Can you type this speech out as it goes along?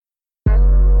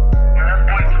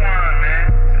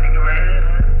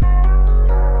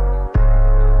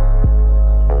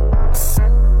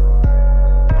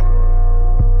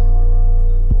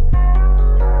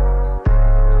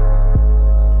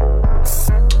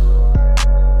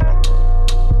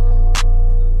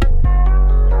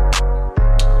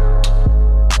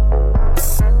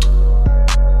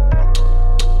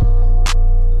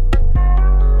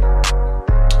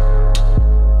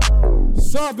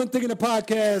been thinking of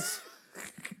podcasts.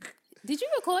 Did you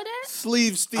record that?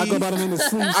 Sleeve Steve. I go by the name of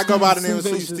Sleeve Steve. I go by the name of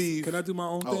Sleeve Steve. Can I do my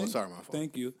own thing? Oh, sorry, my fault.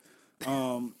 Thank you.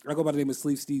 I go by the name of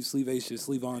Sleeve Steve, Sleeve Asia,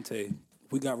 Sleeve Ante.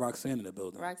 We got Roxanne in the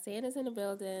building. Roxanne is in the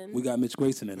building. We got Mitch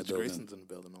Grayson in the building. Grayson's in the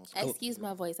building also. Excuse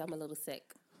my voice. I'm a little sick.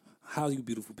 How you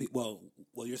beautiful people?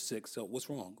 Well, you're sick. So what's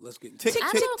wrong? Let's get Tick,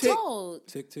 I tick, feel tick. cold.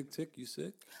 tick, tick, tick. You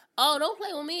sick? Oh, don't play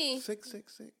with me. Sick.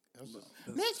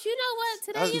 Mitch, you know what?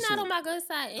 Today you're not on my good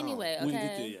side anyway, We didn't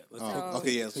get okay? there yet. Let's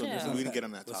Okay, yeah. So Yeah. we didn't get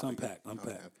on that Let's topic.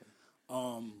 unpack.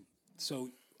 So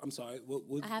I'm sorry.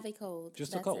 What I have a cold.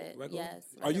 just That's a cold, it. regular? Yes.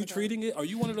 Are you treating it? Are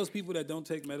you one of those people that don't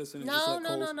take medicine and just No, let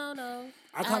colds? no.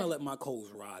 I kind of let my colds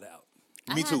ride out.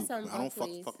 Me I too. had some I don't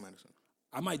Buckley's. fuck medicine.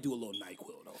 I might do a little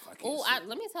NyQuil though if I can't. Oh, sleep.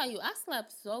 let me tell you, I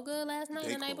slept so good last night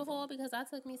and the night NyQuil. before because I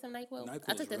took me some NyQuil. I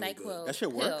NyQuil's took the really NyQuil. good. That shit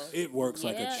pill. works? It works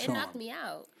like a Yeah, it charm. knocked me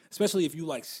out. Especially if you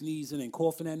like sneezing and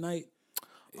coughing at night.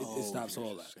 It stops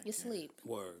all that. You sleep.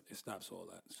 Word. It stops all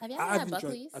that. Have you ever had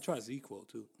Buckley's? I tried ZQuil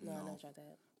too. No, I never tried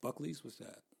that. Buckley's? What's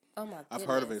that? Oh my goodness. I've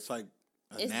heard of it. It's like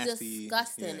a It's nasty.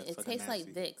 disgusting. Yeah, it's It a tastes like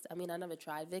nasty- Vicks. I mean, I never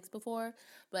tried Vicks before,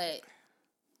 but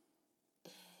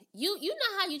you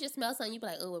know how you just smell something, you be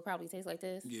like, oh, it probably tastes like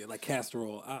this. Yeah, like castor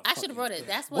oil. I should have brought it.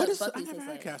 That's what What is? I Buckley's never tastes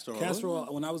had like. castor oil. Castor oil.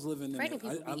 When I was living in, Pregnant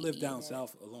people I be lived eating down it.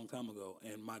 south a long time ago,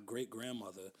 and my great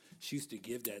grandmother she used to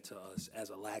give that to us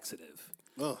as a laxative.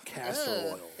 Ugh. Castor Ugh,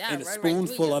 oil that and a right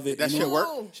spoonful through of it. That you shit know,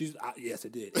 work? She's yes,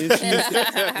 it did.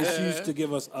 And she used to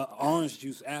give us orange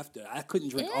juice after. I couldn't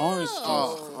drink orange juice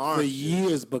Oh, for orange.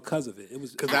 years because of it. It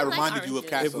was Because I that like reminded you of orange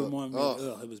castor it oil. reminded me.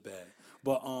 Ugh. It was bad.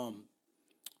 But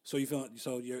so you feel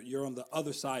you're on the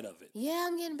other side of it. Yeah,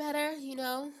 I'm getting better, you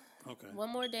know. Okay. One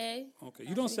more day. Okay.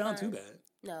 You don't sound too bad.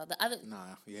 No, the other.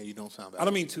 Nah, yeah, you don't sound bad. I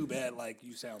don't mean too bad like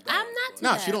you sound bad. I'm not too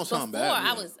Nah, bad. she don't sound Before, bad,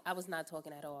 yeah. I was not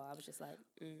talking at all. I was just like,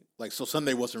 Like, so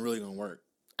Sunday wasn't really gonna work.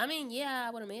 I mean, yeah,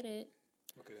 I would have made it.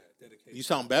 Okay, dedication. You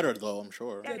sound better though, I'm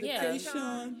sure. Yeah.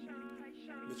 Dedication.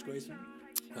 Mitch Grayson.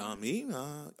 Me?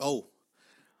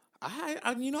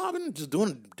 I you know, I've been just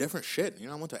doing different shit. You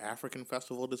know, I went to African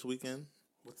Festival this weekend.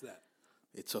 What's that?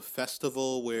 It's a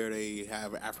festival where they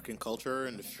have African culture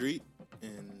in the street.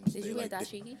 And Did you wear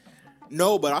dashiki?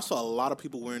 No, but I saw a lot of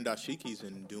people wearing dashikis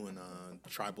and doing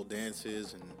tribal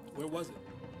dances and Where was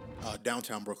it?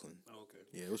 downtown Brooklyn. Oh, okay.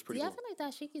 Yeah, it was pretty Yeah, I cool. feel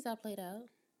like dashikis are played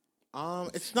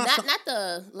out. It's not Not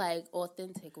the like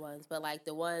authentic ones, but like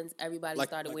the ones everybody Like-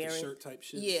 started Like wearing. the shirt type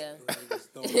shit. Yeah.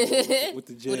 With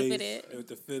the J's. With the fitted. With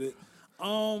the fitted.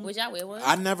 Would y'all wear one?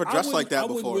 I never dressed like that I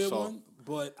wouldn't before, wear so one,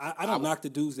 but I don't knock the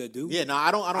dudes that do. yeah, no,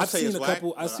 I don't I've say seen it's a whack,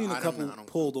 couple. I've but seen a I couple don't-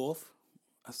 pulled off.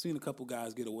 I've seen a couple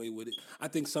guys get away with it. I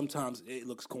think sometimes it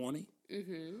looks corny,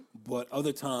 but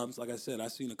other times, like I said,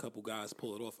 I've seen a couple guys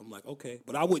pull it off. I'm like, okay,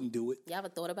 but I wouldn't do it. You ever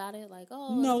thought about it? Like,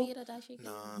 oh, No. let me get a dashiki?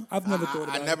 Nah, I've never thought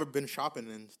about I've it. never been shopping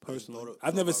and Personally, thought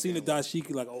I've never about seen a getting one.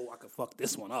 dashiki like, oh, I could fuck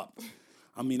this one up.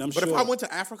 I mean, I'm But sure. if I went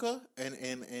to Africa and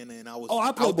I was I play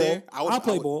out ball. there, I'll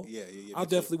play ball. Yeah. I'll me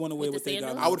too. definitely want to wear With what the they got.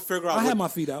 sandals? I would figure out. I what- had my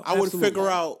feet out. I would Absolutely. figure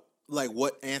out like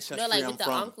what ancestry No, like I'm with the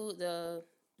from. uncle, the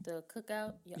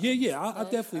cookout. Your Yeah. uncle. I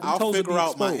definitely. them I'll toes would figure be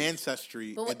out my exposed.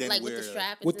 ancestry But and with, then like wear with the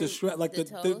strap, with the strap, like the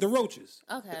toes? roaches.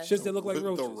 Okay. Shits that look like the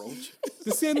roaches. roach.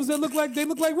 The sandals that look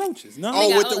like roaches. No.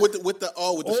 Oh, got with the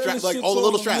All strap, the like shits all the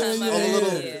little on- straps, yeah, all the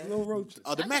little. yeah. little roaches.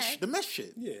 The Okay. mesh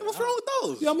shit. Yeah, What's wrong with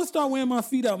those? Yeah, I'm gonna start wearing my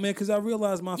feet out, man, because I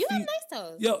realize my You feet. have nice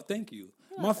toes. Yo, thank you.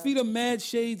 My feet are mad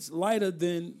shades lighter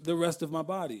than the rest of my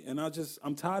body, and I'm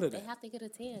tired of They that. have to get a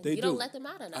tan. They you do. don't let them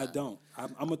out enough. I don't.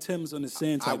 I'm a Tim's on the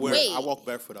sand I type. wear. Wait. I walk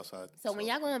barefoot outside. So when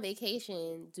y'all go on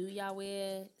vacation, do y'all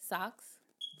wear socks?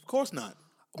 Of course not.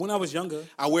 When I was younger,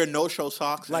 I wear no show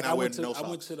socks. like and I wear went to no I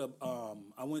went socks. to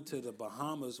I went to the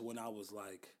Bahamas when I was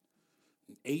like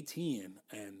 18,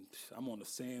 and I'm on the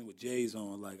sand with J's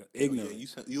on, like ignorant.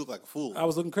 Yeah, you look like a fool. I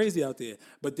was looking crazy out there.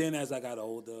 But then as I got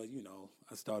older,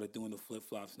 I started doing the flip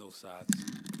flops, no socks.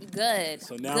 Good.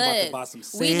 So now I'm Good. about to buy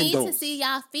some We need to sandals. see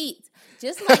y'all feet.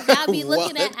 Just like y'all be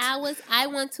looking at What? ours, I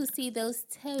want to see those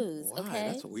toes. Why? Okay.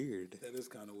 That's weird. That is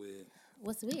kind of weird.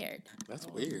 What's weird? That's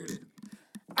weird.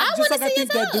 I Just want like to I see your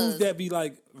think that toes. dudes that be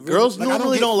like really, Girls like, I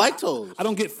normally get- don't like toes. I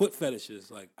don't get foot fetishes.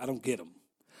 Like I don't get them.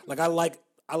 Like I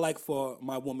like for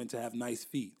my woman to have nice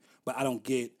feet, but I don't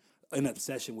get an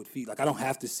obsession with feet. Like I don't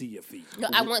have to see your feet. No,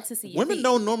 I want to see your Women feet.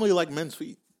 don't normally like men's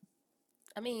feet.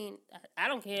 I mean, I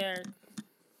don't care.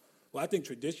 Well, I think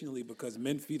traditionally because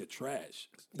men's feet are trash.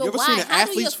 But ever why? seen an How do your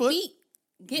athlete's foot? feet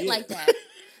get Yeah. like that?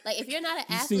 Like if you're not an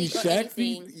You seen athlete or Shaq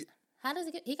anything, feet? How does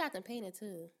it get? He got them painted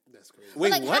too. That's crazy.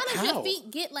 Wait, like, what? How does How? your feet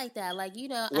get like that? Like, you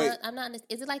know, Wait. I'm not.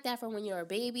 Is it like that from when you're a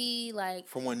baby? Like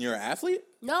From when you're an athlete?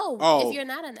 no, Oh. if you're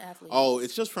not an athlete. Oh,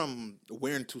 it's just from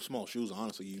wearing too small shoes.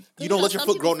 Honestly, you You don't know, let your some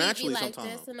foot grow people's feet be naturally like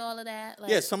sometimes. this and all of that. Like,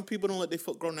 Yeah, some people don't let their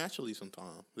foot grow naturally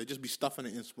sometimes. They just be stuffing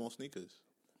it in small sneakers,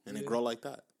 and they grow like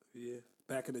that. Yeah.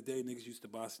 Back in the day, niggas used to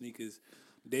buy sneakers.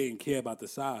 They didn't care about the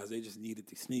size. They just needed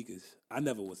the sneakers. I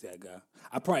never was that guy.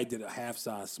 I probably did a half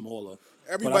size smaller.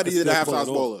 Everybody did a half size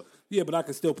smaller. Yeah, but I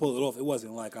could still pull it off. It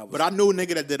wasn't like I was. But I knew a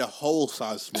nigga that did a whole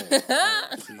size small,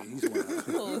 see, he's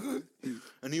one.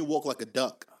 and he walked like a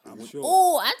duck. I'm sure.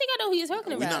 oh, I think I know who you're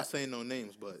talking We're about. not saying no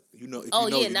names, but you know. If Oh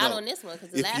you know, yeah, you not know. on this one. Cause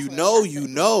the If last you one, know, I you said-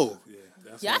 know. Yeah,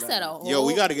 that's Y'all what said a that whole. Yo,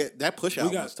 we got to get that push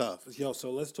out. Was tough. Yo, so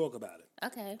let's talk about it.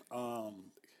 Okay.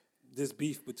 This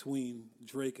beef between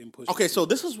Drake and Pusha. Okay, T. so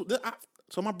this is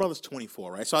so my brother's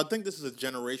 24, right? So I think this is a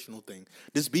generational thing.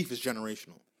 This beef is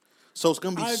generational, so it's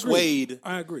gonna be I agree. swayed.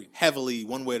 I agree. Heavily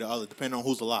one way or the other, depending on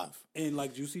who's alive. And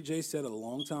like Juicy J said a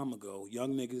long time ago,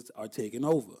 young niggas are taking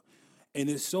over. And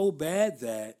it's so bad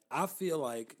that I feel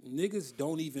like niggas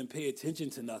don't even pay attention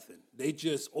to nothing. They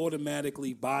just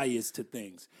automatically bias to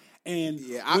things. And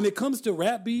when it comes to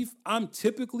rap beef, I'm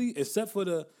typically, except for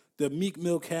the Meek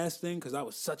Mill Cass thing, because I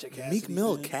was such a Cassidy Meek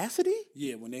Mill fan. Cassidy?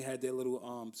 Yeah, when they had their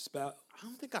little spout. I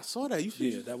don't think I saw that. You should.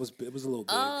 Yeah, it was a little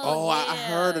big. Oh, I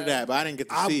heard of that, but I didn't get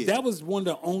to see it. That was one of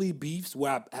the only beefs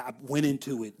where I went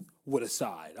into it with a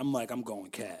side. I'm like, I'm going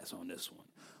Cass on this one.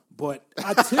 But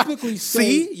I typically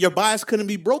see your bias couldn't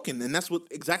be broken, and that's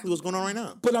exactly what's going on right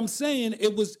now. But I'm saying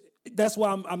it was. That's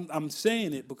why I'm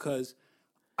saying it because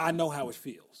I know how it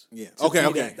feels. Yeah. To Okay. be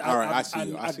Okay. that. All right. I see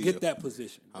you. I see get you. that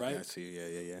position, Okay, right? I see you.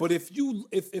 Yeah. But if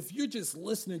you're just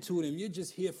listening to it and you're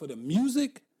just here for the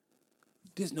music,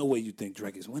 there's no way you think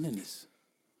Drake is winning this.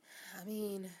 I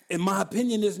mean, In my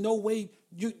opinion, there's no way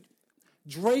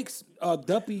Drake's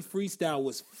Duppy freestyle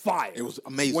was fire. It was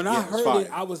amazing. When Yeah, I it was heard it, fire.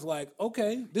 I was like,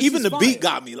 okay, this Even is the fire. beat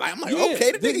got me. Like I'm like, Yeah,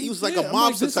 okay, the nigga used like a I'm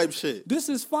like, mobster this- type shit. This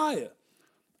is fire.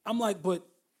 I'm like, but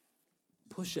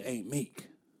Pusha ain't Meek.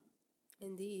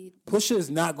 indeed. Pusha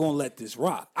is not going to let this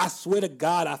rock. I swear to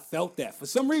God, I felt that. For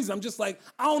some reason, I'm just like,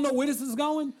 I don't know where this is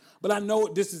going, but I know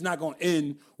this is not going to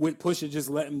end with Pusha just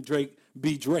letting Drake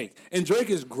be Drake. And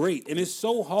Drake is great, and it's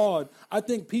so hard. I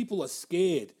think people are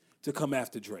scared to come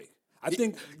after Drake. I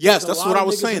think Yes, there's a that's lot what of I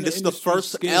was niggas saying. in This is the industry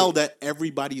first scared. L that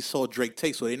everybody saw Drake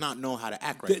take, so they not know how to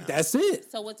act right now. That's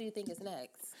it. So what do you think is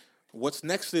next? What's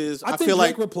next is I I think feel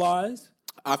Drake like replies.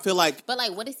 But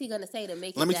like, what is he gonna say to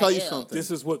make? Let it me that tell you ill? something. This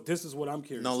is what I'm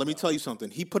curious. No, let me about. tell you something.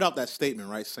 He put out that statement,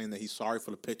 right, saying that he's sorry for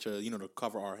the picture, the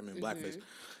cover art him in blackface.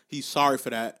 He's sorry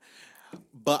for that.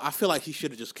 But I feel like he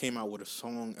should have just came out with a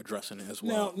song addressing it as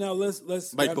well. Now let's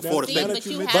Like before the See, statement. but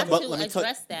you mention- have but to let me tell-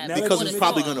 address that Now that because you it's mention-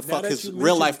 probably going to now fuck that his you real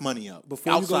mention- life money up.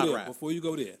 Before you outside go there, rap. before you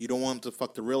go there, You don't want him to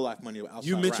fuck the real life money up outside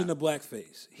you mentioned rap. the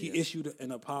blackface. He issued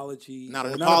an apology. Not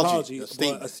an or apology, a but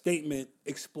statement. a statement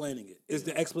explaining it. Is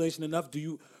the explanation enough?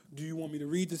 Do you want me to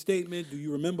read the statement? Do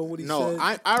you remember what he No,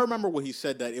 said? I remember what he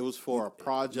said, that it was for a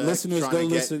project. Listeners, trying go to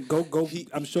get- listen. Go. he-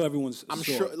 I'm sure everyone's. I'm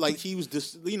sure, like he was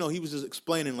just, he was just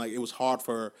explaining like it was hard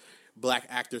for black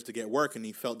actors to get work, and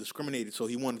he felt discriminated, so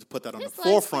he wanted to put that on the It's like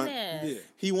forefront. finesse. Yeah.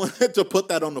 He wanted to put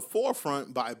that on the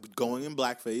forefront by going in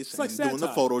blackface like and doing the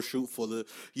satire. photo shoot for the,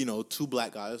 two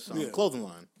black guys Yeah. clothing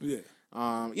line. Yeah.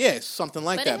 Yeah, it's something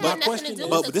like But that. it had But nothing to do with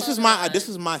but the this is clothing my line. this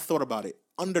is my thought about it.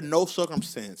 Under no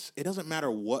circumstance, it doesn't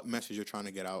matter what message you're trying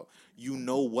to get out. You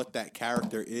know what that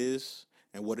character is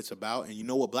and what it's about, and you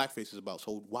know what blackface is about.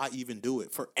 So why even do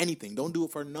it for anything? Don't do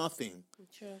it for nothing.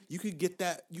 True. You could get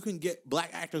that. You can get black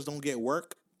actors don't get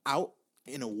work out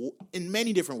in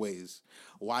many different ways.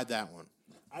 Why that one?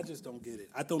 I just don't get it.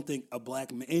 I don't think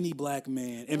any black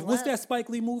man. And What? what's that Spike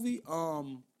Lee movie?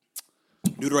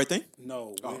 Do the right thing?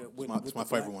 No, it's my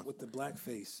favorite one. with the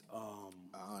blackface.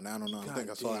 I don't know. I think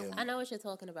I saw that damn. one. I know what you're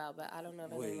talking about, but I don't know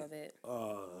the name of it.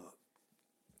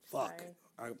 Fuck.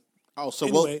 Sorry. So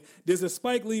Anyway, there's a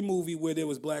Spike Lee movie where there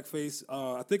was blackface.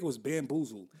 I think it was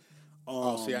Bamboozled.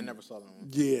 see, I never saw that one.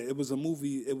 Yeah, it was a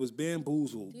movie. It was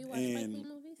Bamboozled. Do you watch Spike and Lee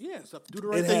movies? Yeah, so Do the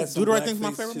Right it Thing. has Do some the Right Thing's my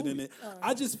blackface favorite shit movie. in it.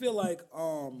 I just feel like,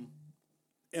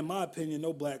 in my opinion,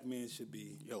 no black man should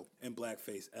be in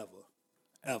blackface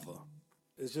ever.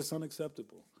 It's just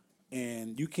unacceptable,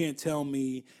 and you can't tell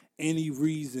me any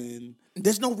reason.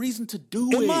 There's no reason to do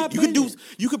In it. my You could do. opinion.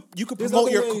 You could There's promote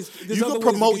other your. ways- there's You other could ways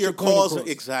to promote get your your point cause across.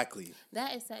 exactly.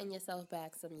 That is setting yourself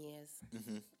back some years.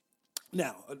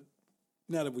 Now,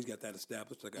 Now that we got that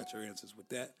established, I got your answers with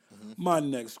that. My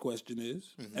next question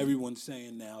is, everyone's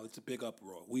saying now it's a big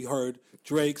uproar. We heard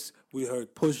Drake's, we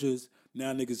heard Pusha's.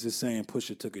 Now niggas is saying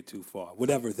Pusha took it too far.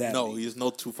 Whatever that No, means. he's no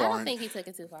too I far. don't think he took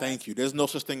it too far. Thank you. There's no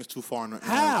such thing as too far in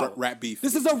How? rap beef.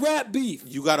 This is a rap beef.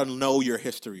 You got to know your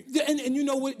history. Yeah, and you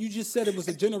know what? You just said it was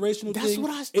a generational That's thing.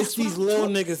 what I- it's that's what these I'm little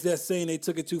talk- niggas that's saying they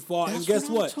took it too far. And That's guess what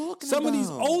I'm what? talking Some of these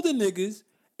about. older niggas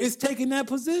is taking that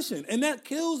position. And that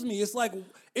kills me.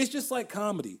 It's just like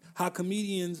comedy. How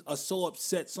comedians are so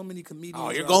upset. So many comedians Oh,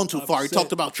 you're are going too far. You upset.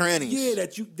 talked about trannies. Yeah,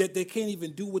 that they can't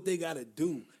even do what they gotta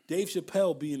do. Dave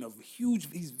Chappelle being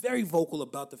he's very vocal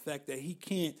about the fact that he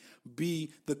can't be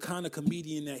the kind of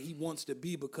comedian that he wants to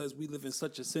be because we live in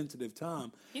such a sensitive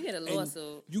time. You get a And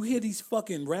lawsuit. you hear these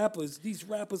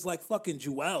rappers like fucking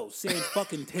Joel saying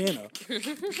fucking Tanner.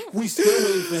 We still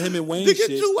waiting for him and Wayne Nigga,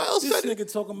 shit. Joel This said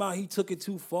nigga talking about he took it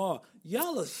too far.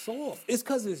 Y'all are soft. It's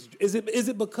cause is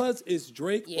it because it's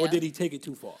Drake or Yeah. did he take it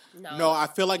too far? No, I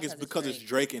feel like it's because it's it's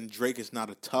Drake, and Drake is not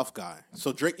a tough guy.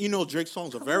 So Drake, Drake's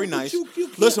songs are very But nice. you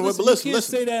can't- Listen, you listen. can't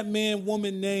say that man,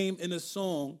 woman name in a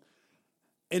song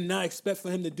and not expect for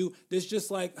him to do. It's just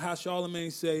like how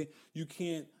Charlamagne say you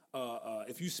can't.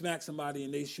 If you smack somebody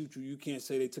and they shoot you, you can't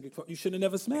say they took it. You should have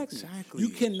never smacked me. Exactly. You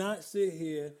cannot sit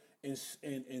here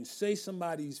and say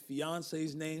somebody's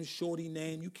fiance's name, shorty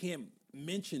name. You can't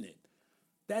mention it.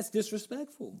 That's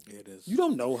disrespectful. It is. You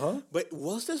don't know her. But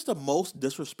was this the most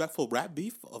disrespectful rap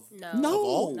beef of No. No.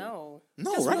 all? No.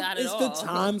 No, right? Not at It's all. the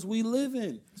times we live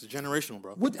in. It's generational,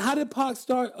 bro. How did Pac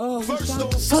start?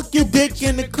 Suck your dick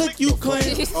in the click you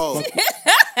claim.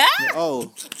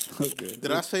 Oh, Okay.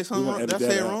 did I say something wrong? Did I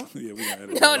say it wrong? Yeah, we gotta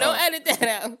edit No, that don't out. edit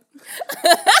that out.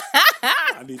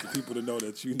 I need the people to know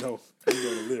that you know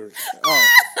the lyrics.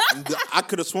 I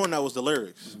could have sworn that was the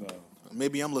lyrics. No.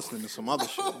 Maybe I'm listening to some other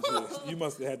shit. You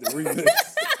must have had the remix.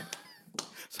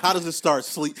 How does it start,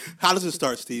 How does it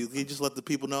start, Steve? Can you just let the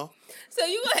people know? So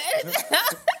you gonna edit that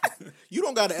out? You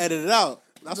don't got to edit it out.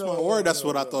 That's my word. That's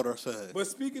what I thought I said. But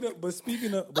speaking of,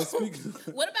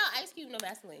 What about Ice Cube, no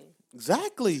Vaseline?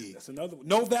 Exactly. that's another one.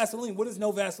 No Vaseline. What does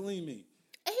no Vaseline mean?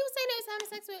 And he was saying they was having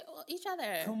sex with each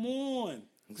other. Come on.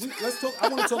 Let's talk. I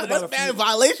want to talk about a That's bad few.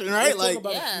 violation, right?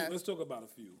 Let's talk about a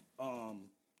few.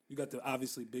 You got the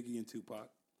obviously Biggie and Tupac.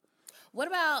 What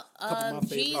about Couple of my Jeezy?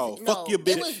 favorites. Oh, No, fuck your it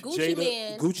bitch. was Gucci Jada,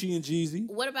 Man. Gucci and Jeezy.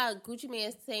 What about Gucci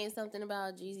Man saying something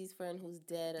about Jeezy's friend who's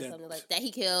dead or That- something like that he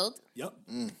killed? Yep.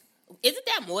 Isn't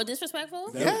that more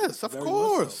disrespectful? Very- Yes, of very much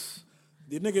course. so.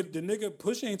 The nigga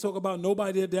Push ain't talk about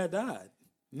nobody that died.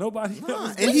 Nobody. Nah,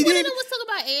 else. and he One of did. them was talking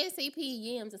about ASAP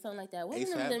yams or something like that. One of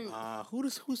them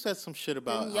Who said some shit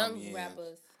about young yeah.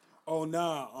 rappers. Oh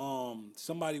nah.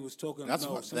 Somebody was talking. That's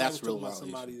no, what- somebody that's was talking real about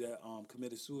somebody that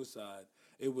committed suicide.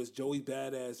 It was Joey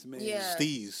Badass Man. Yeah.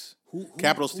 Steez. Who-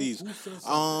 Capital who- Steez. who said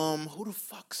something? Who the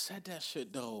fuck said that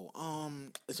shit though?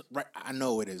 It's right. I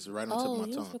know it is right on the tip Oh, of he my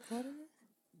was tongue. recording it?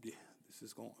 Yeah, this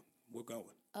is going. We're going.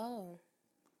 Oh.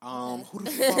 Who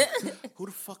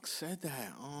the fuck said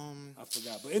that? I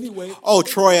forgot. But anyway. Oh,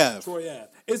 Troy Ave. Troy Ave.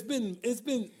 It's been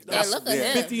look at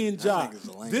him. 50 and Job. nigga's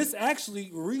lame. This actually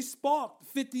re-sparked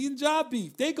 50 and Job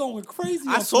beef. They going crazy.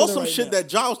 I on saw Twitter some right shit now. that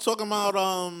John was talking about.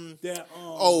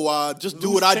 That, Just do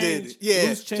Loose what I Change- did. Yeah,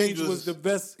 Loose Change was the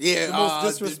best. Yeah, the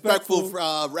most disrespectful.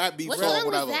 rap beef What song, song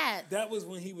whatever. was that? That was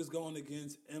when he was going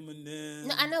against Eminem.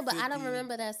 No, I know, but I don't 50.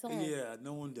 remember that song. Yeah,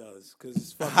 no one does because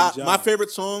it's fucking Job. My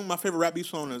favorite rap beef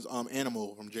song is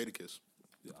 "Animal" from Jadakiss.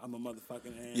 I'm a motherfucking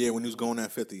animal. Yeah, when he was going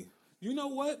at 50. You know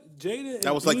what? Jada. And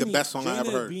That was like the Beanie- best song I Jada ever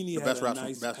and heard. Beanie The had best a rap song-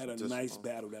 nice, best had a just nice song.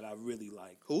 battle that I really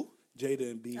like. Who?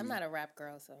 Jada and Beanie. I'm not a rap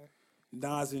girl, so.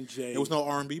 Nas and Jay. There was no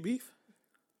R&B beef.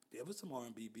 There was some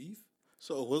R&B beef.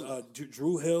 So it was,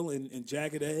 Drew Hill and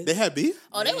Jagged Edge. they had beef.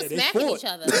 Oh, they Yeah, were they smacking fought. each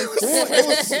other.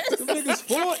 Them niggas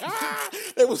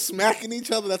fought. They were smacking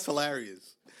each other. That's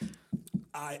hilarious.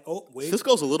 Wait.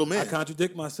 Cisco's a little I man.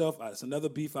 contradict myself. It's another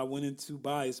beef I went into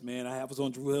biased, man. I was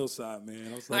on Drew Hill's side,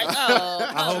 man. I was like, Like, oh,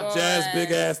 I hope Jazz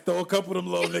big ass throw a couple of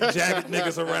them little jagged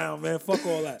niggas around, man. Fuck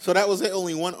all that. So that was it.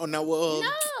 Only one. Oh, now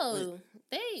No,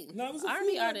 No, it was a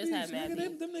R&B few rap artists had beefs, mad nigga.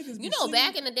 beef. Them niggas be You know, singing.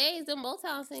 back in the days, them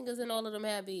Motown singers and all of them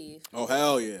had beef. Oh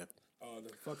hell yeah! The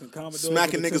fucking Commodore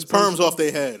Smacking with the niggas' perms Temptations. off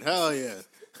their head. Hell yeah!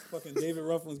 Fucking David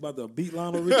Ruffin was about to beat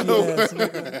Lionel Richie ass,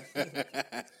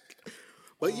 nigga.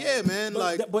 But yeah, man,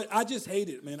 But I just hate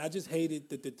it, man. I just hated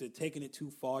the taking it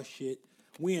too far shit.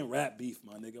 We in rap beef,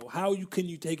 my nigga. How can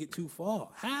you take it too far?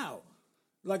 How?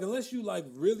 Like unless you like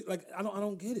really like I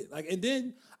don't get it. Like and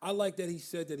then I like that he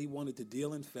said that he wanted to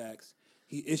deal in facts.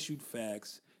 He issued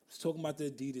facts. talking about the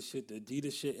Adidas shit. The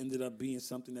Adidas shit ended up being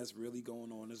something that's really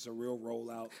going on. It's a real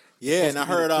rollout. Yeah, and I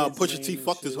heard Pusha Pusha T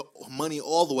fucked his money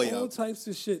all the way all up. types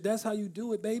of shit. That's how you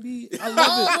do it, baby. I love it.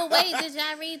 Oh, but wait, did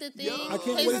y'all read the thing? I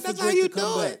can't wait for that's how Drake you to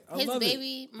come do back. it. I His love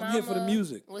baby it. mama I'm here for the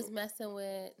music. was messing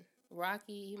with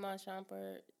Rocky, Iman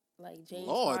Shumpert, like James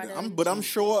Lord, Harden. I'm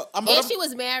sure. And she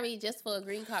was married just for a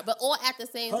green card, but all at the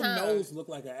same Her time. nose looked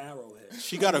like an arrowhead.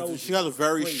 She got a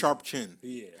very crazy. sharp chin.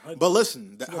 Yeah. But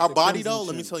listen, She got her the body crimson though.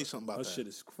 Let me chin. tell you something about Her that. shit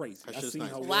is crazy. Her I shit's seen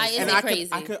nice. her Why is and it I crazy?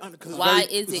 Why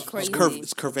is it crazy?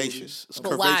 It's curvaceous. It's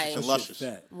But curvaceous why? and Her luscious. shit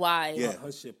fat. Why? Yeah.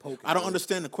 Her shit poking. I don't bro.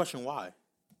 understand the question why.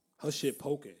 Her shit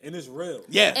poking, and it's real.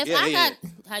 Yeah, If yeah, I yeah. got,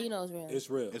 how you know it's real? It's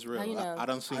real. It's real. How you know? I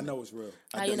don't see. I know it's real.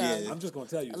 How you know? I'm just gonna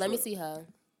tell you. It's Let me real. see her.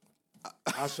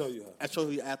 I'll show you her. I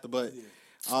showed you after, but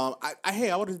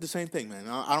I would have did the same thing, man.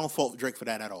 I don't fault Drake for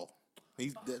that at all.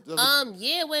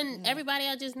 Yeah, when everybody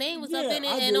else just named was up Yeah, in it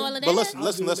I and do. all of that. But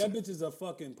listen. That bitch is a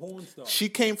fucking porn star. She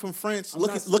came from France, I'm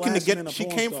not looking to splashing in get. a She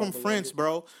porn came star, from beloved. France,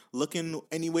 bro, looking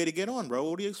any way to get on, bro.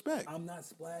 What do you expect? I'm not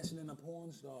splashing in a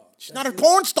porn star. She's not a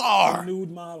porn A star.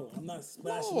 nude model. I'm not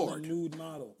splashing Lord. in a nude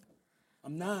model.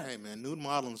 I'm not. Hey man, nude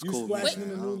modeling's You cool, man. splashing in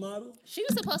a nude model? She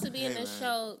was supposed to be in Hey, this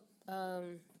man. show,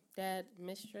 that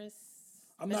Mistress.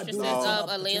 I'm not Mistresses doing that to of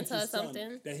my Atlanta potential or son,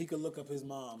 something. that he could look up his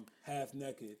mom half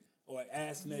naked or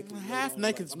ass naked. Half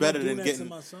naked's I'm not better doing than that to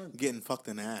my son. getting fucked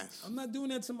in the ass. I'm not doing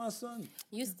that to my son.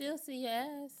 You still see your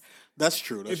ass. That's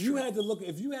true. That's If you true. had to look,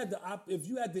 if you had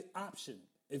the option,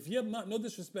 if your mom, no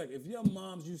disrespect, if your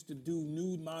moms used to do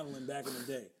nude modeling back in the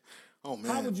day, Oh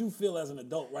man. how would you feel as an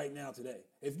adult right now today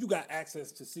if you got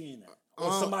access to seeing that,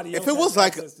 or somebody else? If it was has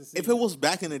like, access to seeing if it was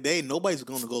back in the day, nobody's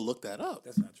gonna go look that up.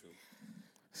 that's not true.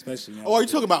 Especially now. Oh, are you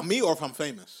talking about me or if I'm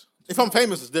famous? If I'm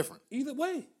famous, it's different. Either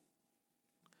way.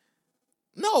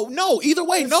 No. Either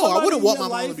way, If no. I somebody wouldn't in want your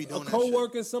my mom to life, be doing a that shit.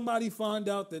 coworker, somebody find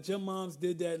out that your moms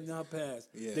did that in her past.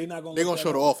 Yeah. They're not gonna. They're look gonna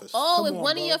show that the up. office. Oh, Come if on,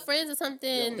 one bro. of your friends or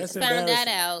something that's found that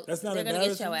embarrassing. out, That's not they're gonna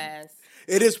get your embarrassing. ass.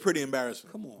 It is pretty embarrassing.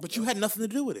 Come on, but bro. you had nothing to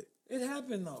do with it. It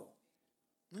happened though.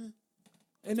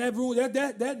 And that rule,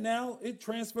 that now it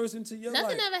transfers into your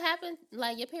Nothing life. ever happened.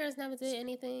 Like your parents never did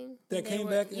anything. That They came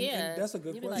were- back and yeah. that's a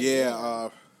good You'd be question. Yeah.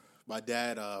 My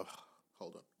dad.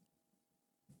 Hold on.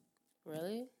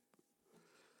 Really?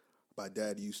 My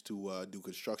dad used to do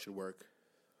construction work,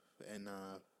 and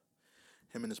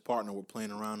him and his partner were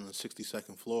playing around on the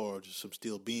 62nd floor, just some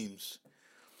steel beams,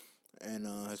 and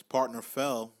his partner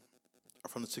fell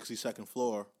from the 62nd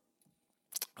floor,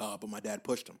 but my dad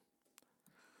pushed him,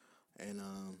 and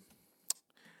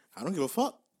I don't give a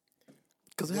fuck,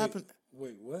 because it happened.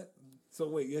 Wait, what? So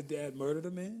wait, your dad murdered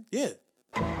a man? Yeah,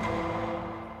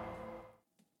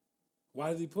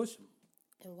 Why did he push him?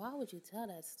 And why would you tell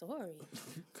that story?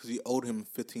 because he owed him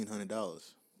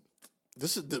 $1,500.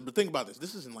 This is but think about this.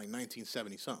 This is in like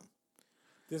 1970 something.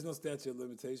 There's no statute of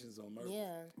limitations on murder.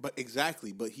 Yeah. But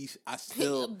exactly. But I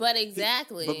still. But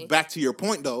exactly. But back to your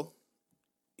point, though,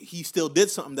 he still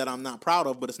did something that I'm not proud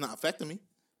of, but it's not affecting me.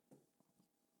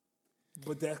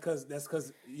 But that's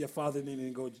because your father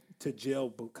didn't go to jail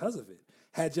because of it.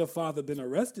 Had your father been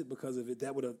arrested because of it,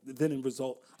 that would have then in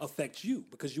result affect you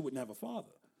because you wouldn't have a father.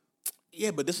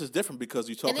 Yeah, but this is different because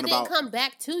you're and talking it about didn't come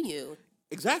back to you.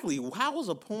 exactly how was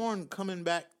a porn coming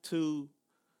back to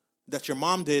that your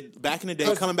mom did back in the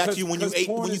day coming back to you when you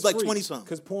was like 20 something.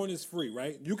 Because porn is free,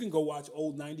 right? You can go watch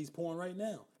old 90s porn right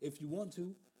now if you want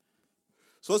to.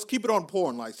 So let's keep it on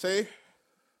porn. Like say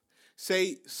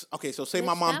okay, so say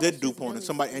my mom that did was do just porn and really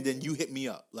somebody and then you hit me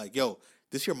up like, yo,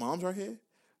 this your mom's right here?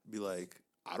 Be like,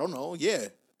 I don't know, yeah.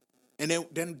 And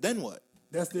then what?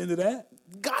 That's the end of that.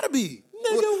 Gotta be.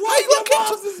 Nigga, How why you your gonna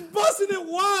mom's is busting it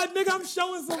wide, nigga? I'm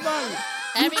showing somebody.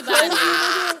 Everybody.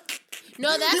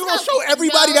 No, that's You not gonna show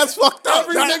everybody that's fucked up.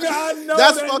 Every nigga I know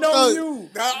That's that fucked know up. you.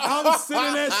 I'm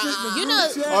sending that shit in the You group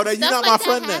know, chat. Oh, then you're stuff not my like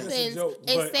friend that then. That's a happens. joke.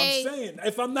 And But say, I'm saying,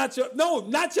 if I'm not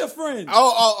not your friend.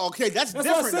 Oh, okay, that's That's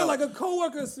different. what I said, though. like a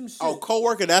coworker or some shit. Oh,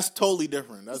 coworker, that's totally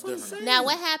different. That's what I'm different. saying. now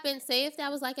what happens, say if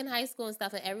that was like in high school and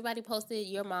stuff and everybody posted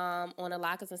your mom on the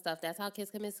lockers and stuff, that's how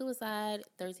kids commit suicide,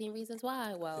 13 Reasons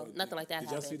Why. Well, nothing like that Did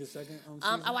y'all happened. see the second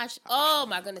I watched, oh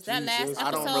my goodness, that last Jesus. episode.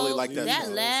 I don't really like that That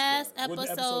show. last What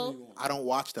episode episode. you on? I don't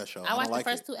watch that show. I watched don't like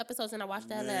the first it. 2 episodes and I watched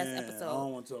that Man, last I episode.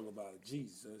 don't want to talk about it.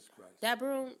 Jesus Christ. That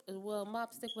broom, well,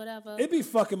 mop stick, whatever. It be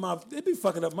fucking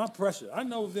up my pressure. I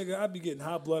know, nigga, I be getting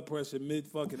high blood pressure mid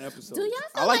fucking episode. Do y'all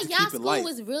I feel like like to y'all keep it school light.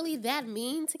 was really that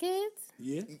mean to kids?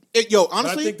 Yeah. Yo, But I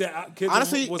honestly, think that kids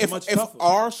honestly, was if much if tougher.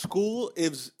 our school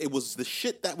it was the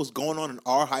shit that was going on in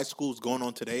our high school was going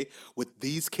on today with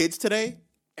these kids today,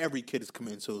 every kid is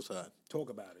committing suicide. Talk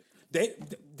about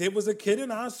it. There was a kid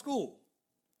in our school.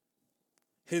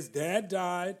 His dad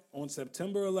died on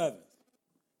September 11th.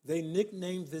 They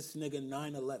nicknamed this nigga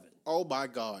 9/11. Oh my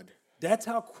God. That's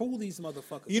how cruel these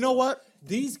motherfuckers. You know are. what?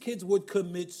 These kids would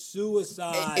commit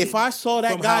suicide. If I saw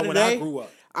that from guy how when I today, grew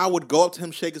up. I would go up to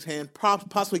him, shake his hand,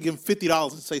 possibly give him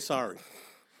 $50 and say sorry,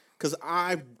 because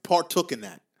I partook in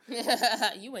that.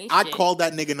 You ain't I shit. called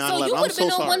that nigga 9/11. So you would I'm have so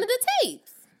been on sorry. one of the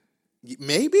tapes.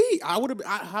 Maybe I would have.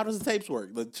 How does the tapes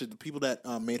work? The people that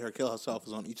made her kill herself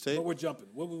is on each tape. But we're jumping.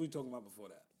 What were we talking about before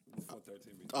that? Before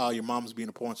 13 reasons. Your mom's being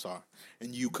a porn star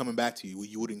and you coming back to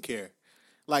you wouldn't care.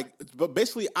 Like, but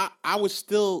basically, I was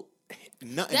still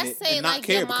nutting Let's it say and not like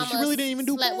care your because mama she really didn't even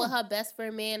do slept porn. with her best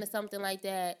friend man or something like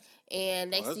that,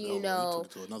 and next that's- thing no, you you know,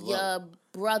 took it to another your level.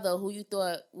 brother who you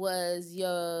thought was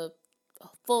your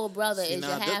full brother See, is now,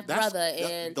 your half brother,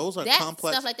 and those are that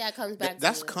complex stuff like that comes back.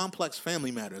 That's to you. complex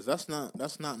family matters. That's not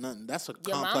nothing. That's a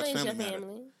Your mama complex is your family matter.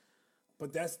 family.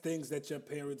 But that's things that your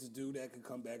parents do that can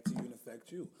come back to you and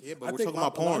affect you. Yeah, but I we're think talking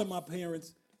about A lot porn. of my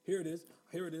parents, here it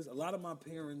is. A lot of my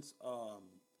parents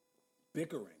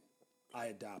bickering, I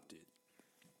adopted.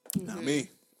 Not me.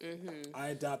 I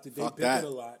adopted. They Fuck bickered that. a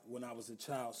lot when I was a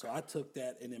child, so I took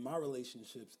that, and in my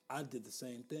relationships, I did the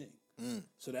same thing.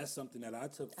 So that's something that I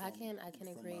took. From, I can from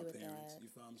agree my with parents. that. You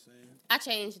feel what I'm saying? I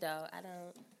changed though. I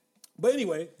don't. But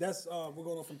anyway, that's we're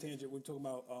going off from tangent. We're talking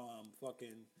about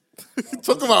fucking.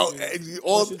 Talking about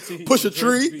all push a tree. Push a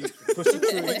tree.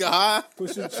 Nigga high.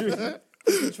 Push a tree.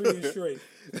 Push a tree and straight.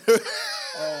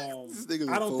 nigga's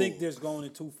a I don't fool. think there's going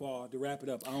too far. To wrap it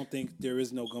up, I don't think there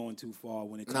is no going too far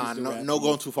when it comes to rap no beef.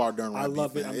 going too far during rap I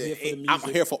love beef, it. man. I'm here for the I'm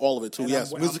music. here for all of it too. And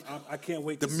Yes, music. I can't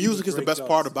wait. The to see music what is the Drake best does.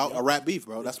 part about Yep. a rap beef,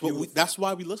 bro. That's It's what. beautiful. That's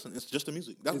why we listen. It's just the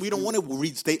music. We don't want to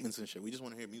read statements and shit. We just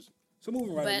want to hear music. So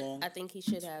moving right But along. I think he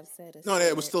should have said it. No,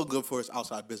 it was still good for his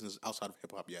outside business, outside of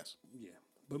hip hop. Yes. Yeah,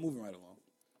 but moving right along.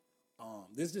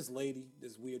 There's this lady,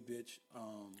 this weird bitch.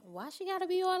 Why she gotta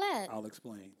be all that? I'll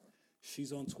explain.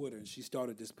 She's on Twitter and she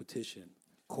started this petition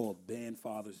called Ban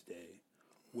Father's Day,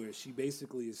 where she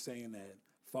basically is saying that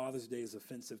Father's Day is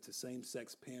offensive to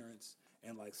same-sex parents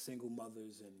and like single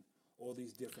mothers and all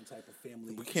these different type of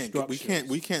family. We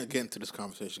can't get into this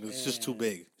conversation because it's just too And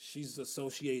big. She's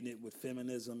associating it with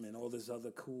feminism and all this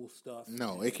other cool stuff.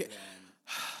 No, And, it can't.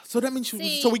 So that means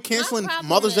See, so we my canceling problem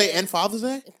Mother's Day is- and Father's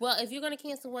Day? Well, if you're gonna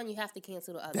cancel one, you have to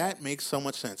cancel the other. That makes so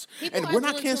much sense. People And are we're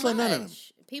not doing too canceling none of them.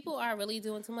 much. People are really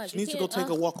doing too much. She needs to go take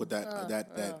a walk with that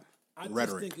I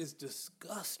rhetoric. just think it's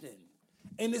disgusting.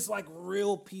 And it's like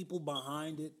real people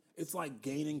behind it. It's like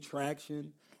gaining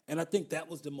traction. And I think that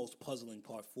was the most puzzling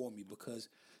part for me because,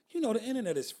 you know, the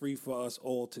internet is free for us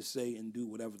all to say and do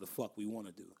whatever the fuck we want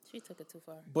to do. She took it too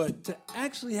far. But to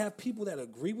actually have people that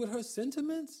agree with her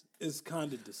sentiments is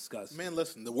kind of disgusting. Man,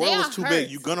 listen, the world They is are too hurt. big.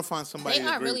 You're gonna find somebody They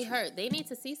that are agree really with you. hurt. They need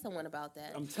to see someone about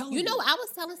that. I'm telling You know, you. I was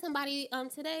telling somebody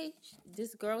today.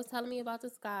 This girl was telling me about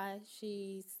this guy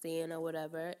she's seeing or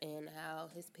whatever, and how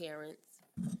his parents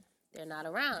they're not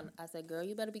around. I said, "Girl,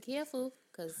 you better be careful,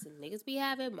 cause niggas be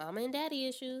having mama and daddy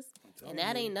issues, and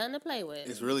that ain't nothing to play with."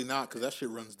 It's really not because that shit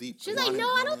runs deep. She's like, "No,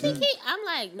 I don't think he." I'm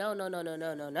like, "No, no, no, no,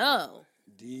 no, no, no.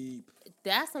 Deep,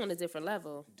 That's on a different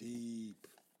level. deep.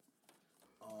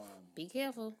 Be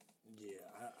careful."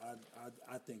 Yeah,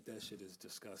 I think that shit is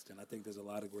disgusting. I think there's a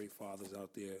lot of great fathers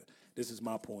out there. This is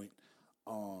my point.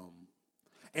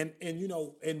 And you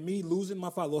know, and me losing my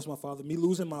father, lost my father. Me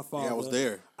losing my father. I was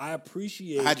there. I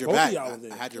appreciate. I had your both back. Of y'all were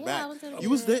there. I had your Yeah, I back. was there. You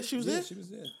was there. She was Yeah, there. she was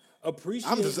there.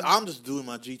 Appreciate. I'm just doing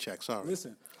my G check. Sorry.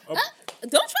 Listen,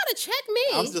 Don't try to check me.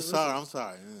 I'm just sorry. I'm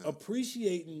sorry. Yeah.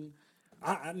 appreciating.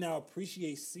 I now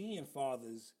appreciate seeing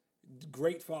fathers,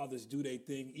 great fathers, do their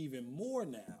thing even more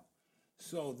now.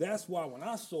 So that's why when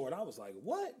I saw it, I was like,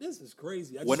 "What? This is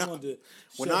crazy." I just wanted to.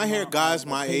 When share I hear guys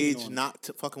my opinion age on it. not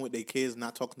fucking with their kids,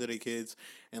 not talking to their kids,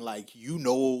 and like you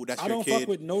know that's I your don't kid. fuck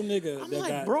with no nigga I'm that like,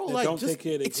 got, bro, that like don't just take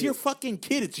care of their it's your kid. fucking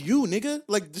kid. It's you, nigga.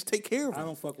 Like just take care of I him.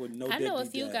 don't fuck with no. I know a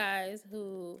deadbeat few dad. guys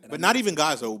who. But not even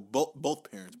guys though.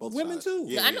 Both parents, both Women sides. too.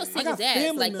 Yeah, I know yeah, single got dads.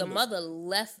 family Like the members. mother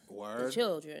left the Word.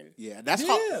 children. yeah, that's Yeah,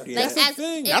 hard. Yeah, that's the as-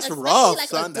 thing. and That's especially, rough, like,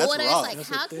 son. a That's daughter, rough. Like, That's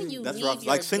the how can thing. you that's leave rough.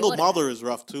 your Like single daughter? mother is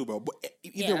rough too, bro. But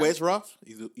either Yeah. way, it's rough.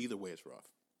 Either way, it's rough.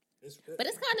 But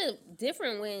it's kind of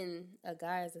different when a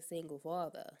guy is a single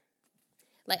father.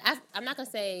 Like I'm not gonna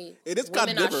say It is kinda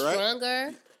women are different, right?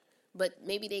 stronger, but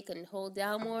maybe they can hold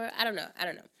down more. I don't know.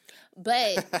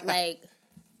 But like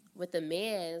with the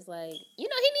man, it's like he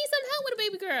needs some help with a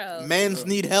baby girl. Men's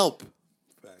need help.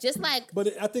 Just like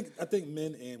But I think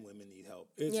men and women need help.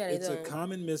 It's Yeah, they it's a do.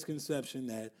 common misconception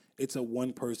that it's a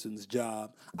one person's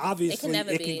job. Obviously, never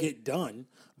it be. can get done,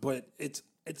 but it's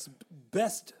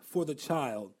best for the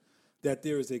child that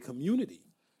there is a community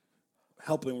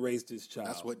helping raise this child.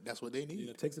 That's what they need.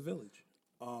 it takes a village.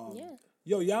 Yeah.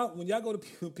 Yo, y'all, when y'all go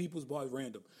to people's bars,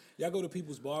 random, y'all go to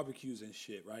people's barbecues and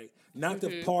shit, right? Not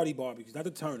the party barbecues, not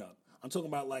the turn up. I'm talking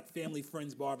about like family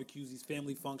friends barbecues, these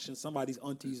family functions. Somebody's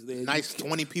auntie's there. Nice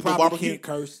 20 people probably barbecue. Can't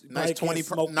curse. Nice Probably 20 can't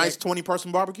smoke nice that. 20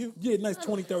 person barbecue. Yeah, nice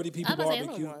 20, 30 people I was about to say, I don't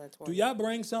barbecue. know more than Do 20. y'all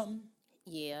bring something?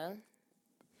 Yeah. Of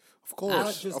Not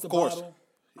course, just of a course. bottle.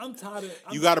 I'm tired of.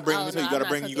 You gotta bring. Oh, Let me tell you, no, you gotta I'm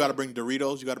bring. not You gotta cooking. bring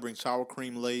Doritos. You gotta bring sour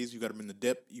cream Lay's. You gotta bring the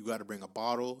dip. You gotta bring a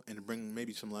bottle and bring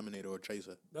maybe some lemonade or a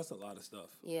chaser. That's a lot of stuff.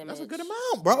 Yeah, That's a Mitch. good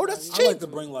amount, bro. That's I cheap. like to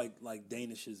bring like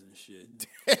Danishes and shit.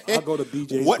 I'll go to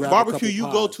BJ's. What grab a barbecue couple you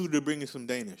go pies. to bring you some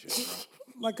Danish? Bro?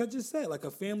 Like I just said, like a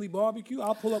family barbecue.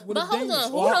 I'll pull up with But a hold Danish.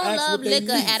 on, who or I'll don't ask love what they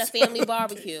liquor need. at a family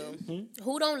barbecue?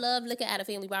 Who don't love liquor at a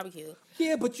family barbecue?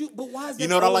 Yeah, but why is that You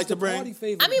know what I always like to the bring? party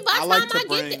favorite? I mean, by I the like time to I get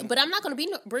bring- there, but I'm not gonna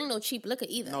bring no cheap liquor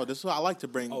either. No, this is what I like to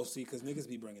bring. Oh, see, because niggas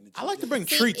be bringing the. I like to cheap bring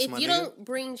liquor. See, treats, if my you nigga. don't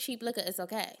bring cheap liquor, it's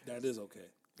okay. That is okay.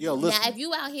 Yo, listen. Now, if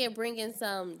you out here bringing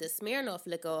the Smirnoff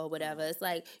liquor or whatever, it's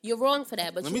like you're wrong for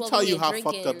that. But Let you me over tell you here how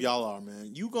drinking, fucked up y'all are,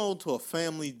 man. You go to a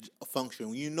family function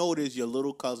when you know there's your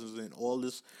little cousins and all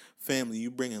this family. You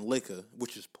bringing liquor,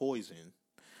 which is poison.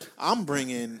 I'm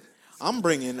bringing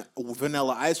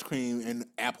vanilla ice cream and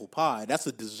apple pie. That's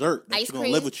a dessert that's Ice gonna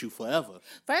cream? live with you forever.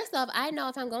 First off, I know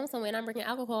if I'm going somewhere and I'm bringing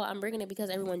alcohol, I'm bringing it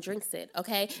because everyone drinks it,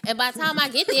 okay? And by the time I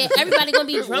get there, everybody gonna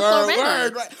be drunk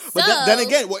already. Right. So, But then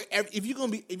again, if you're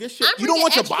gonna be if your shit, I'm you don't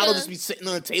want your bringing bottle extra- just be sitting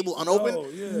on the table unopened. Oh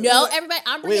yeah. no, everybody,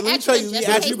 I'm bringing Wait, let me extra tell you. just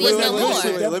Ask in you. case there's no Wait,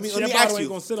 more. let me That ask bottle ain't you.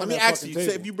 gonna sit on Let me that ask fucking you. Say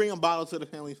if table. you bring a bottle to the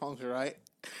family function, right?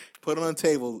 Put it on the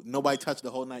table. Nobody touched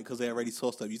the whole night because they already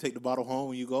sauced up. You take the bottle home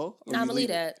when you go. Or Nah, you I'ma leave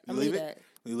that. You I'ma leave leave it.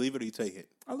 that. You leave it or you take it.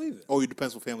 I leave it. Or it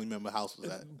depends what family member house is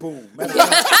at. Boom. Matter of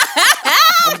fact,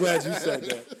 I'm glad you said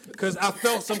that because I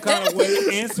felt some kind of way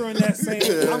answering that saying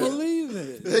I'm gonna leave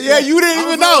it. Yeah, you didn't I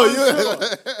even was know.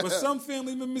 unsure. But some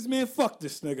family members, man, fuck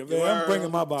this nigga, man. I'm bringing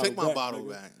my bottle. Take my back, bottle nigga.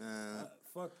 back.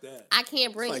 Fuck that. I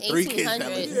can't bring It's like 3 kids that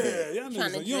 1800 live Yeah, y'all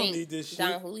trying niggas, to you don't drink need this shit.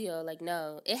 Don Julio. Like,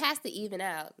 no, it has to even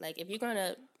out. Like,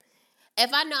 if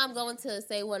I know I'm going to,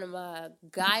 say, one of my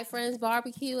guy friends'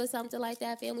 barbecue or something like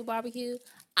that, family barbecue,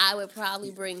 I would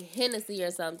probably bring Hennessy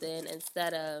or something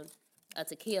instead of a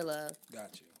tequila.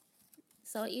 Got you.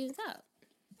 So it evens out.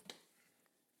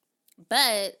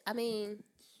 But, I mean,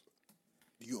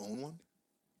 Do you own one?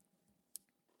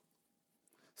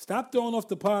 Stop throwing off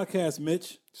the podcast,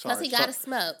 Mitch. plus he got to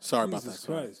smoke. Sorry about Jesus that.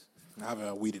 Sorry. Christ. I have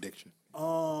a weed addiction.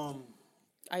 Are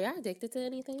y'all addicted to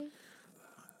anything?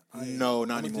 No,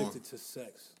 not I'm anymore. addicted to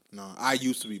sex. No, I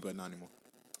used to be, but not anymore.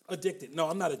 Addicted. No,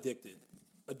 I'm not addicted.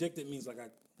 Addicted means like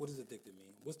what does addicted mean?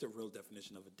 What's the real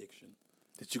definition of addiction?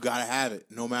 That you gotta have it,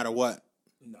 no matter what.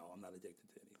 No, I'm not addicted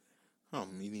to anything. Oh,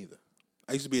 me neither.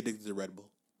 I used to be addicted to Red Bull.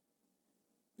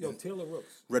 Yo, Taylor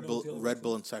Rooks. Red You know Bull, who Taylor Red Rooks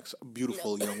Bull and sex.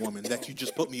 Beautiful young woman that you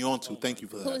just put me on to. Thank you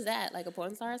for Who is that. that? Like a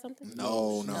porn star or something?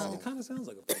 No, is? no. It kind of sounds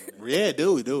like a porn name. Yeah,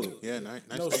 do. Yeah, nice.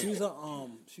 No, nice.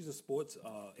 she's a sports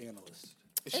analyst.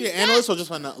 Is she an analyst or just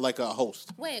like a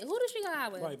host? Wait, who does she go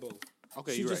out with? Right, both.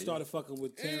 Okay, She you're just right. started fucking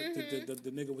with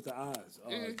the nigga with the eyes,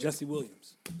 Jesse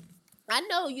Williams. I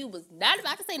know you was not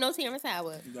about to say no Terrence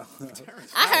Howard. No.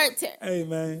 I heard Hey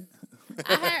man.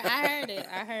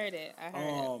 I heard it.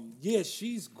 Yeah,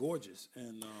 she's gorgeous,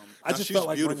 and I No, just she's felt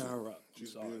like beautiful. bringing her up. I'm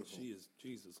She's sorry. beautiful. She is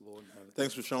Jesus Lord in heaven.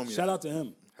 Thanks for showing me Shout that. out to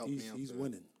him. Help me out He's for that.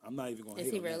 winning. I'm not even gonna. Is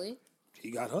hate he on that. really?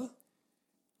 He got her.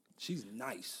 She's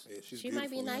nice. Yeah, she's She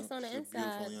might be beautiful, nice on the She's a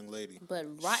beautiful inside. young lady.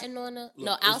 But rotten on the Look,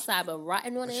 no it's- outside, but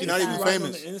rotten on the She's inside. not even Right on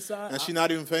famous. the inside, And she's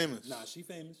not even famous. Nah, she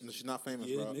famous. No, she's not famous,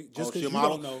 Yeah, bro. nigga, just 'cause she a you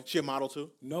model? don't know. She a model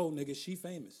too? No, nigga, she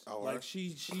famous. Oh, like word?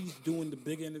 she's doing the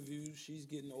big interviews. She's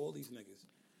getting all these niggas.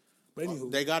 But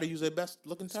anywho, They got to use their best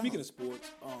looking talent. speaking of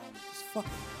sports, it's fucking.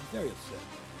 I'm very upset.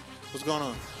 What's going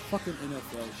on? Fucking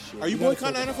NFL shit. Are you We gotta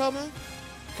boycotting the talk about NFL, man? it.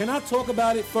 Can I talk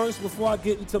about it first before I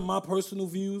get into my personal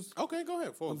views? Okay, go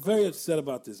ahead. I'm very upset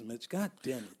about this, Mitch. God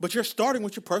damn it. But you're starting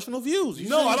with your personal views. You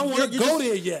No, said I don't want to you're go just-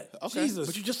 there yet. Okay, Jesus.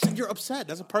 but you just said you're upset.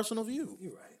 That's a personal view.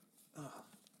 You're right.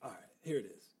 All right, here it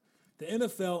is. The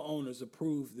NFL owners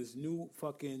approved this new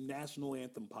fucking national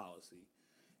anthem policy,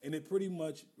 and it pretty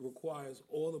much requires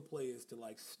all the players to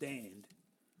like stand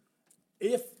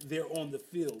if they're on the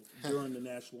field during the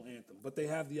national anthem, but they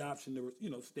have the option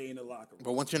to stay in the locker room.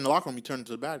 But once you're in the locker room, you turn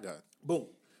into the bad guy. Boom.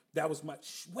 That was my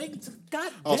wait.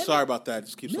 God. Oh, damn sorry it. about that.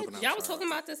 Just keep talking out. Y'all was Sorry.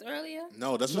 talking about this earlier.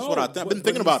 No, that's just No, what I've but- been but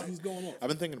thinking about he's it. going off. I've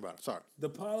been thinking about it. Sorry. The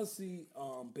policy,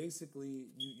 basically,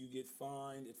 you get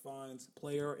fined. It fines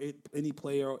any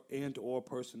player and or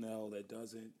personnel that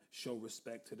doesn't show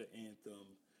respect to the anthem,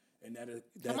 and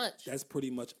How much? That's pretty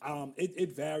much.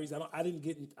 It varies. I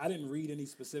didn't read any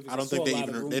specifics. I don't saw think a they lot of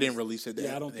even- they rumors. didn't release it.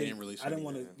 Yeah, I don't They think didn't release I didn't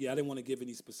want to. anything. Yeah, I didn't want to give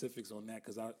any specifics on that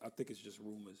because I think it's just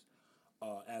rumors.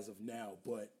 as of now.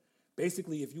 But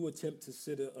basically, if you attempt to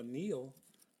sit a kneel,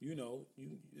 you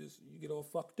get all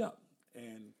fucked up.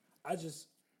 And I just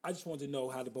wanted to know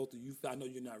how the both of you. I know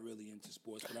you're not really into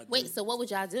sports, but so what would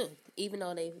y'all do? Even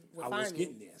though they would find you? I was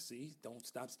getting there. See, don't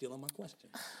stop stealing my question.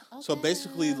 Okay. So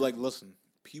basically, like, listen,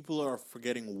 people are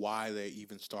forgetting why they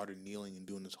even started kneeling and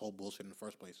doing this whole bullshit in the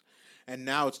first place. And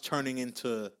now it's turning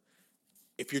into,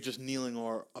 if you're just kneeling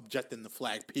or objecting the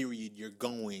flag, period, you're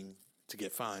going to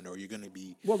get fined or you're going to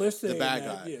be they're saying the bad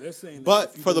that, guy. Yeah, they're saying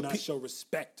but that if for you the do not show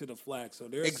respect to the flag. So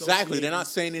they're they're not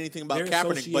saying anything about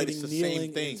Kaepernick, but it's the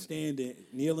same thing.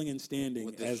 Kneeling and standing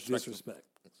as disrespect.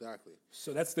 Exactly.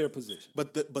 So that's their position.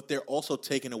 But they're also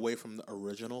taking away from the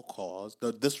original cause.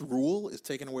 This rule is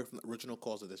taken away from the original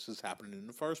cause that this is happening in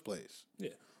the first place.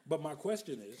 Yeah. But my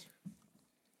question is,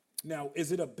 now,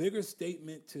 is it a bigger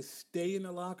statement to stay in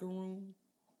the locker room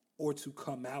or to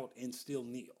come out and still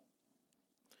kneel?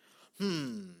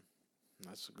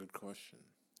 That's a good question.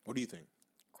 What do you think?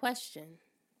 Question.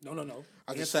 No.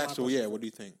 I just asked her, what do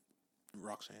you think,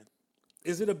 Roxanne?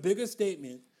 Is it a bigger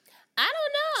statement I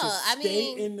don't know. to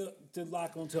stay in the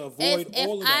locker room to avoid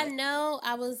all of that? If I know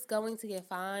I was going to get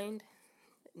fined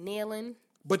kneeling.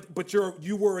 But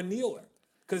you were a kneeler.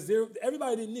 Because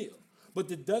everybody didn't kneel. But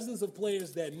the dozens of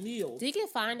players that kneel. Do you get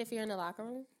fined if you're in the locker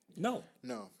room? No.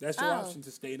 That's your option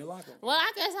to stay in the locker room. Well,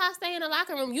 I guess I'll stay in the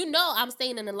locker room. You know I'm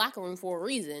staying in the locker room for a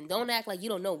reason. Don't act like you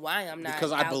don't know why I'm not.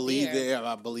 Because I believe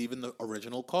I believe in the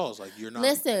original cause. Like, you're not.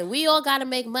 Listen, we all got to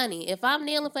make money. If I'm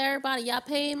kneeling for everybody, y'all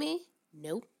paying me?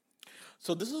 Nope.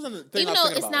 So this is a thing. Even though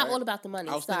it's not all about the money.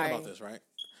 I was thinking about this, right?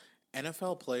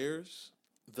 NFL players,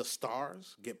 the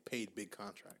stars, get paid big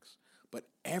contracts, but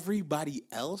everybody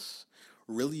else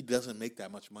really doesn't make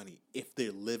that much money if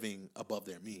they're living above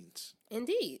their means.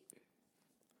 Indeed.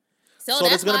 So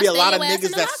there's going to be a lot of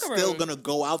niggas that's still going to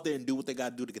go out there and do what they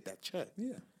got to do to get that check.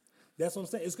 Yeah. That's what I'm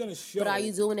saying. It's going to show. But are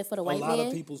you doing it for the white man? A lot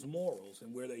of people's morals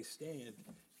and where they stand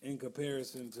in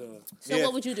comparison to. So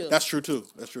what would you do? That's true too.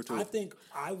 I think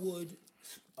I would.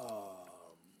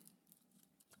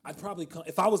 I'd probably come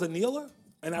if I was a kneeler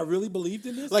and I really believed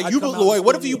in this. Like,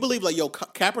 what if you believe, like, yo,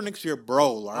 Kaepernick's your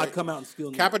bro, right? I'd come out and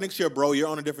still kneel. Kaepernick's your bro. You're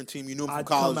on a different team. You knew him from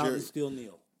college. I'd come out and still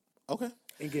kneel. Okay.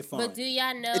 And get fined. But do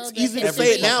y'all know it's easy to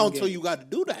say it now until you got to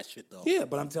do that shit, though. Yeah,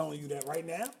 but I'm telling you that right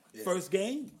now, first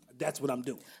game, that's what I'm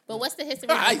doing. But what's the history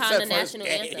behind the national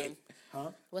anthem?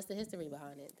 Huh? What's the history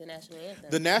behind it? The national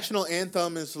anthem. The national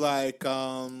anthem is like,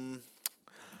 how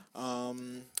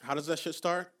does that shit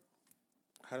start?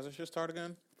 How does that shit start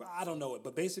again? I don't know it,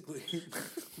 but basically,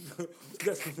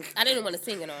 I didn't want to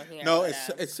sing it on here. No,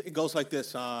 it goes like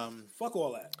this. Fuck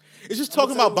all that. It's just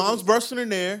talking about bombs bursting in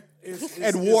there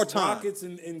and wartime, rockets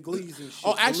and glees and shit.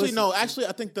 Oh, actually, no. Actually,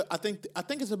 I think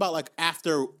it's about, like,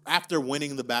 after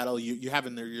winning the battle, you're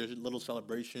having your little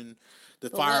celebration,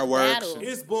 the fireworks.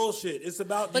 It's bullshit. It's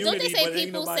about but unity. But don't they say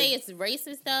people say it's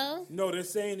racist though? No, they're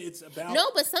saying it's about.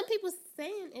 No, but some people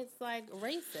saying it's like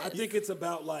racist. I think it's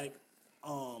about like.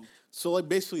 So, like,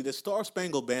 basically, the Star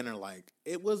Spangled Banner, like,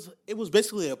 it was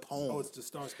basically a poem. Oh, it's the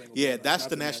Star Spangled Banner. Yeah, that's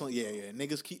the national. Yeah.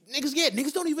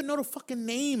 Niggas don't even know the fucking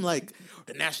name. Like,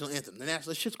 the national anthem.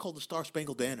 The shit's called the Star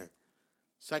Spangled Banner.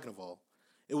 Second of all,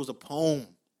 it was a poem.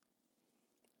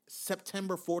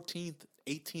 September 14th,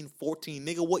 1814.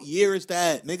 Nigga, what year is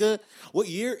that? Nigga, what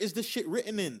year is this shit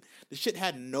written in? The shit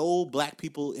had no black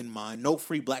people in mind, no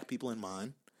free black people in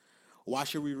mind. Why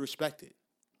should we respect it?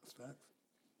 That's facts.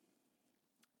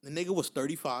 The nigga was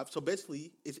 35. So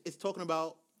basically, it's talking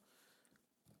about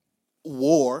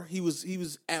war. He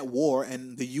was at war,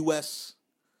 and the U.S.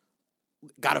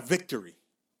 got a victory.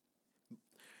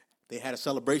 They had a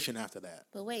celebration after that.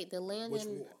 But wait, the land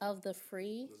of the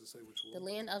free. Does it say which war? The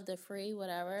land of the free,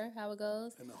 whatever, how it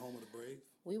goes. And the home of the brave.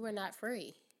 We were not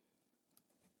free.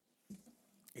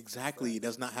 Exactly. It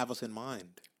does not have us in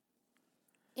mind.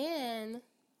 And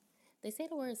they say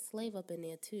the word slave up in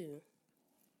there too.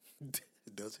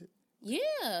 Does it?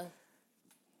 Yeah.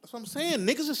 That's what I'm saying.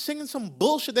 Niggas are singing some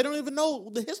bullshit they don't even know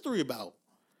the history about.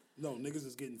 No, niggas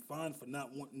is getting fined for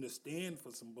not wanting to stand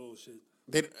for some bullshit.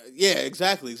 Yeah,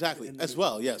 exactly. As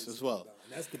well.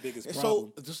 That's the biggest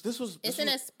problem. So it's an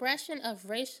expression of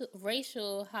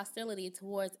racial hostility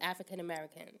towards African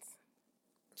Americans.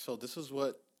 So this is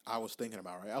what I was thinking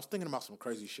about, right? I was thinking about some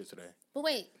crazy shit today. But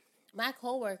wait. My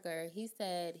coworker, he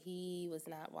said he was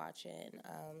not watching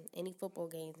any football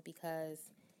games because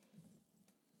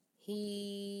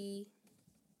he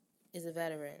is a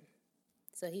veteran.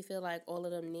 So he feel like all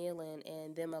of them kneeling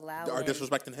and them allowing... Are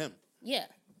disrespecting him. Yeah.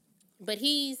 But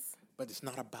But it's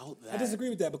not about that. I disagree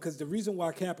with that because the reason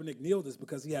why Kaepernick kneeled is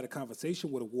because he had a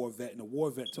conversation with a war vet, and the war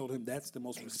vet told him that's the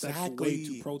most respectful way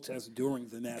to protest during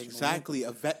the national Exactly.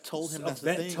 anthem. A vet told him that's a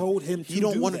vet the thing. told him he to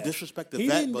don't do want that. to disrespect the He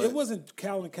vet, didn't- but it wasn't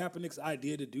Colin Kaepernick's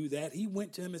idea to do that. He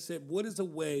went to him and said, "What is a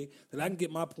way that I can get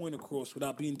my point across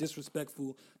without being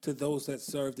disrespectful to those that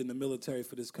served in the military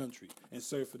for this country and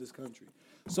served for this country?"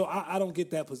 So I don't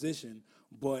get that position,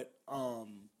 but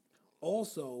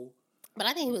also. But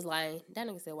I think he was lying. That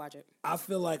nigga said, "Watch it." I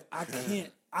feel like I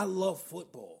can't. I love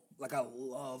football. Like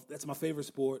that's my favorite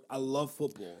sport. I love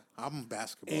football. I'm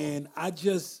basketball. And I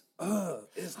just,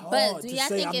 it's hard do to y'all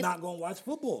say think I'm if- not going to watch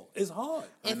football. It's hard.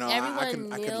 If know,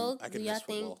 everyone I kneeled, can do y'all miss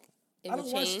think football. it I would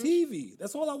don't watch change? TV.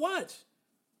 That's all I watch.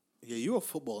 Yeah, you a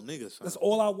football nigga, son. That's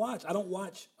all I watch. I don't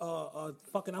watch I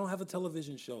don't have a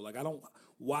television show. Like I don't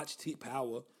watch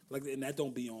Power. Like and that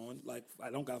don't be on. Like I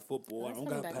don't got football. I don't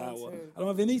got coming back on Power. soon. I don't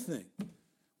have anything.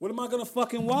 What am I gonna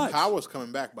fucking watch? Power's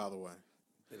coming back, by the way.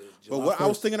 But July what I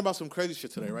was 1st. thinking about some crazy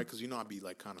shit today, right? Because I be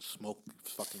like kind of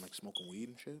smoking weed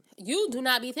and shit. You do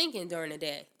not be thinking during the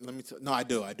day. Let me. No, I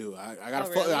do. I gotta. Oh,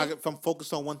 really? If I'm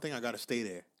focused on one thing, I gotta stay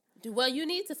there. Well, you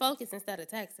need to focus instead of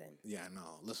texting. Yeah,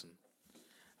 no. Listen, I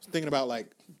was thinking about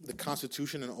like the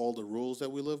Constitution and all the rules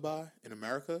that we live by in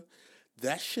America.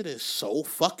 That shit is so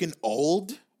fucking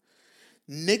old.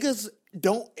 Niggas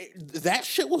don't. That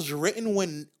shit was written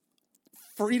when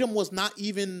freedom was not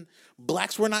even.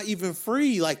 Blacks were not even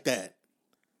free like that.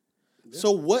 Yeah.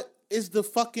 So what is the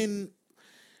fucking?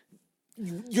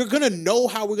 You're gonna know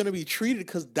how we're gonna be treated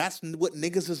because that's what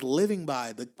niggas is living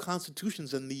by. The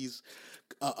constitutions and these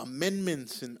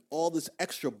amendments and all this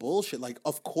extra bullshit. Like,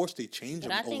 of course they change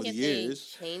them over the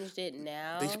years. They changed it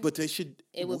now, but they should.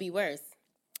 It would be worse.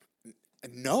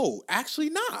 No, actually,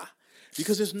 nah.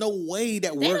 Because there's no way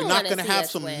that we're not going to have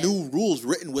some new rules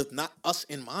written with not us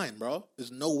in mind, bro.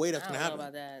 There's no way that's going to happen. I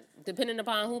don't know about that. Depending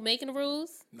upon who making the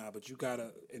rules. Nah, but you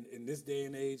gotta in this day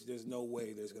and age, there's no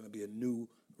way there's going to be a new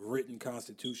written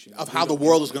constitution of how the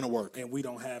world is going to work, and we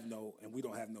don't have no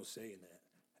say in that.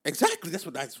 Exactly, that's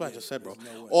what I just said, bro.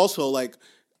 No also, like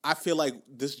I feel like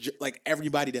like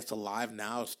everybody that's alive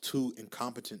now is too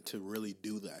incompetent to really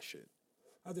do that shit.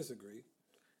 I disagree.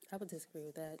 I would disagree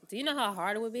with that. Do you know how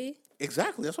hard it would be?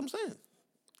 Exactly, that's what I'm saying.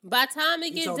 By the time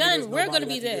it gets done, we're going to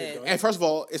be dead. And first of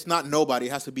all, it's not nobody.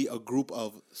 It has to be a group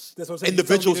of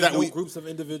individuals groups of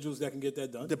individuals that can get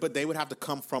that done. But they would have to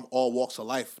come from all walks of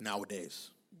life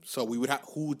nowadays. So we would have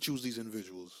who would choose these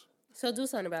individuals? So do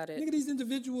something about it. Nigga, these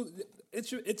individuals.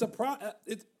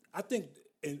 I think,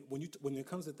 and when it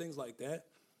comes to things like that,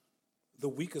 the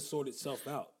weaker sort itself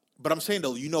out. But I'm saying,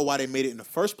 though, you know why they made it in the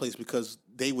first place? Because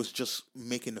they was just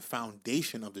making the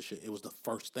foundation of the shit. It was the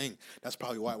first thing. That's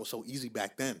probably why it was so easy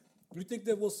back then. You think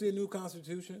that we'll see a new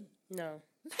constitution? No.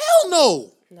 Hell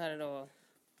no. Not at all.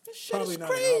 This shit is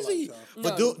crazy.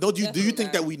 But do you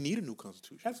think that we need a new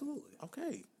constitution? Absolutely.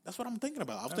 Okay. That's what I'm thinking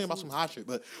about. I was thinking about some hot shit.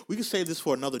 But we can save this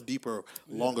for another deeper,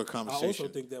 longer conversation. I also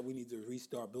think that we need to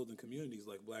restart building communities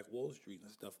like Black Wall Street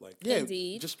and stuff like that. Yeah,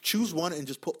 Indeed. Just choose one and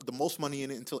just put the most money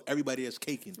in it until everybody is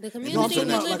caking. The community we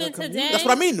live in today. That's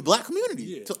what I mean, the black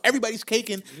community. Until everybody's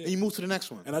caking and you move to the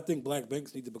next one. And I think black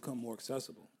banks need to become more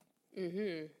accessible.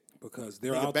 Mm-hmm. Because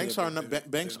they're out banks there.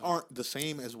 Banks aren't the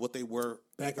same as what they were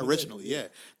back originally. Yeah.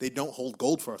 They don't hold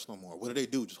gold for us no more. What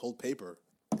do? Just hold paper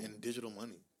and digital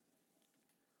money.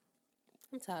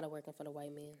 I'm tired of working for the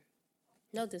white man.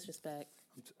 No disrespect.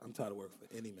 I'm tired of working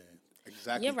for any man.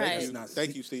 Exactly. You're right.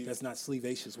 Thank you, Steve. That's not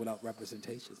sleevacious without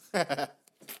representation.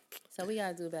 So we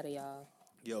gotta do better, y'all.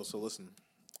 Yo, so listen,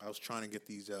 I was trying to get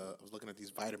these. I was looking at these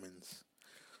vitamins,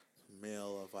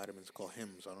 male vitamins called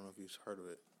Hims. I don't know if you've heard of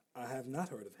it. I have not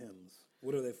heard of Hims.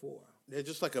 What are they for? They're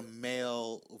just like a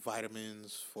male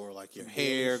vitamins for like your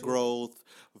hair growth,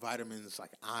 vitamins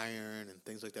like iron and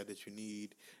things like that you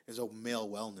need. It's a male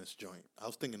wellness joint. I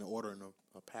was thinking of ordering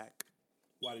a pack.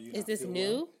 Why do you? Is this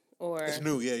new or? It's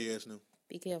new. Yeah, it's new.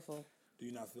 Be careful. Do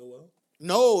you not feel well?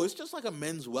 No, it's just like a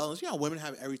men's wellness. You know, women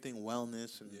have everything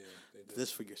wellness and this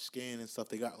for your skin and stuff.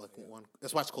 They got like one.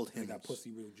 That's why it's called Hims. They got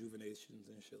pussy rejuvenations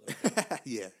and shit like that.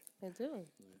 Yeah. They do.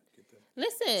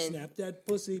 Listen. Snap that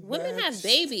pussy back. Women have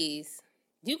babies.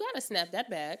 You gotta snap that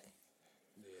back.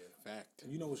 Yeah, fact.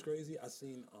 And you know what's crazy? I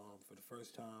seen for the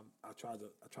first time. I tried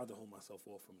to hold myself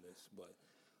off from this, but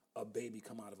a baby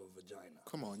come out of a vagina.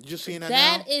 Come on, you just seeing that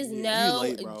now? That is no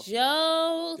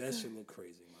joke. That shit look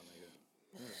crazy,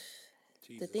 my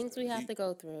nigga. The things we have to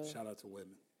go through. Shout out to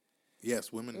women.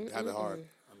 Yes, women have it hard.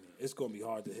 I mean, it's gonna be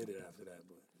hard to hit it after that,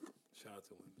 but shout out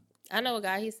to women. I know a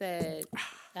guy. He said,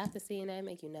 after seeing that,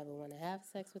 make you never want to have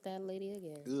sex with that lady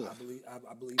again. Ugh. I believe.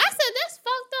 I said that's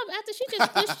fucked mom after she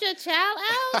just pushed your child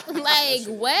out? Like,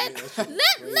 what? Let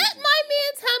my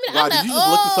man tell me that. Wow, I'm did like, you just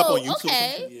look this up on YouTube or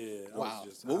okay. something? Yeah. Wow.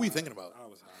 What were you thinking about? I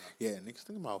was high. Yeah, niggas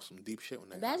thinking about some deep shit when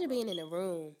they. Imagine being in a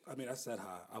room. I mean, I said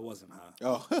high. I wasn't high.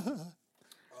 Oh.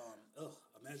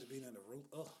 Imagine being in a room.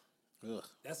 Ugh.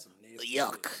 That's some nasty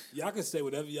Yuck. shit. Y'all can say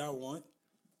whatever y'all want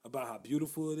about how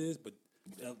beautiful it is, but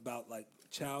about like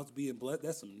child's being blessed,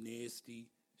 that's some nasty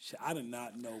shit. I did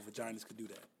not know vaginas could do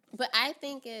that. But I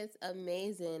think it's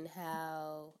amazing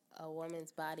how a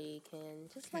woman's body can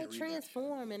just like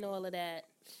transform and all of that.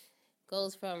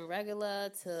 Goes from regular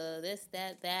to this,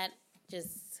 that,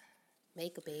 just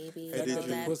make a baby. Hey, and all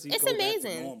that. Pussy It's go back to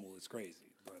amazing. normal. It's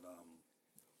crazy, but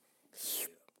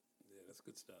yeah, that's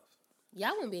good stuff.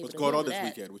 Y'all wouldn't be able What's to going on do this that.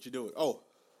 weekend? What you doing? Oh,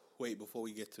 wait, before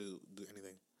we get to do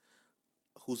anything,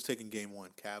 who's taking game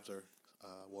one? Cavs or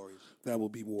Warriors? That will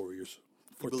be Warriors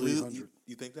for You believe- 300.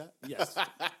 You think that? Yes,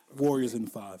 Warriors in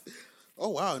 5. Oh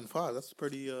wow, in 5. That's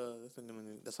pretty.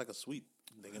 That's like a sweep.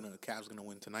 Cavs gonna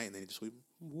win tonight, and they just sweep them.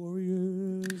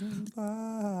 Warriors in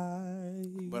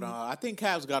 5. But I think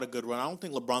Cavs got a good run. I don't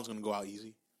think LeBron's gonna go out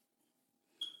easy.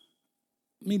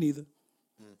 Me neither.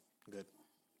 Good.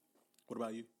 What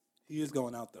about you? He is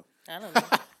going out though. I don't know.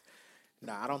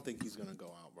 Nah, I don't think he's gonna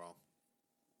go out, bro.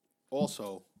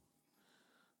 Also,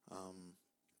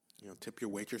 tip your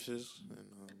waitresses and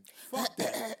Fuck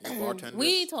that. your bartenders.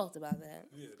 We talked about that.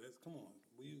 Yeah, that's come on.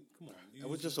 Come on. It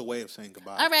was just a way of saying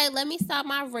goodbye. All right, let me start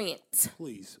my rant.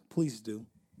 Please do.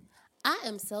 I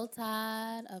am so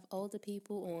tired of older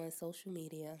people on social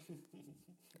media.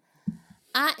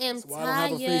 I am why I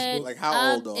don't have a tired. Facebook. Like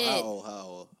how old of though? it. How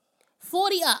old?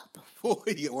 40 up.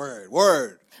 40.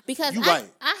 Word. Because You I right.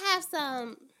 have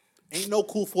some. Ain't no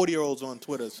cool 40-year-olds on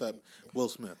Twitter except Will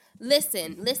Smith.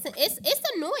 Listen. It's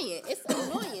annoying. It's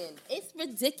annoying. It's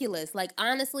ridiculous. Like,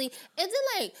 honestly. And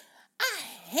then, like, I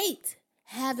hate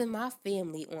having my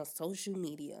family on social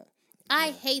media.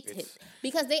 I hate it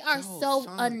because they are so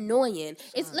annoying.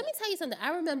 Let me tell you something.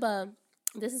 I remember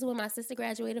this is when my sister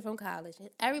graduated from college. And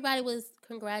everybody was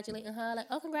congratulating her, like,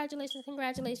 oh,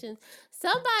 congratulations.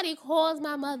 Somebody calls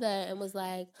my mother and was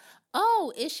like,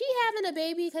 oh, is she having a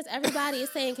baby? Because everybody is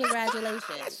saying congratulations.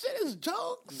 That shit is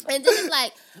jokes. And then it's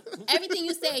like, everything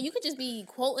you say, you could just be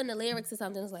quoting the lyrics or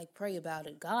something. It's like, pray about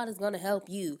it. God is going to help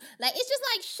you. Like, it's just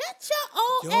like, shut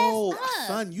your old ass up.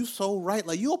 Son, you so right.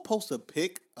 Like, you'll post a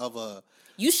pic of a...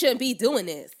 You shouldn't be doing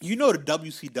this. You know the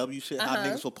WCW shit? How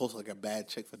niggas will post like a bad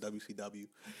chick for WCW?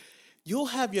 You'll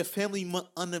have your family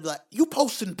under like, you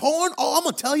posting porn? Oh, I'm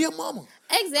going to tell your mama.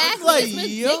 Exactly. Like, it's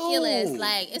ridiculous. yo.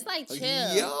 Like, it's like,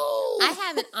 chill. Yo. I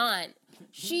have an aunt.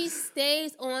 She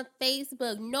stays on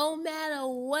Facebook no matter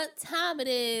what time it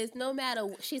is, no matter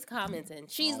she's commenting.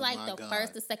 She's like the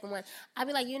first or second one. I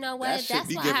be like, you know what? That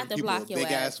That's why I have to block your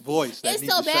big ass. Voice that it's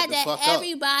needs so to shut bad the that fuck up.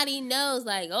 everybody knows,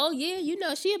 like, oh yeah, you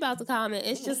know she about to comment.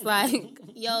 It's just like,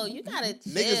 yo, you gotta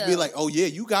chill. Niggas be like, oh yeah,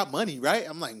 you got money, right?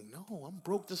 I'm like, no, I'm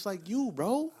broke just like you, bro.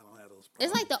 I don't have those problems.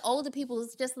 It's like the older people,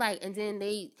 it's just like, and then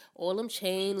they, all them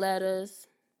chain letters,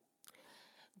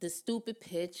 the stupid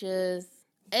pictures.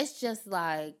 It's just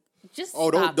like, just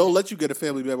stop don't it. let you get a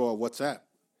family member on WhatsApp.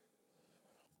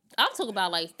 I'm talking about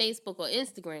like Facebook or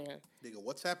Instagram. Nigga,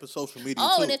 WhatsApp is social media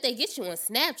Oh, too. and if they get you on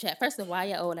Snapchat, first of all, why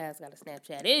your old ass got a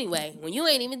Snapchat? Anyway, when you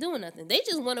ain't even doing nothing, they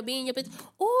just want to be in your picture.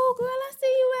 Oh, girl, I see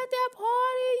you at that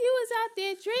party. You was out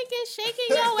there drinking, shaking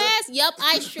your ass. Yup,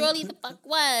 I surely the fuck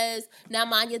was. Now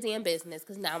mind your damn business,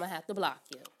 because now I'm going to have to block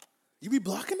you. You be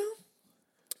blocking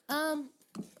them?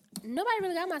 Nobody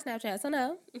really got my Snapchat, so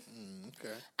no.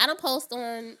 Okay. I don't post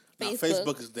on Nah, Facebook.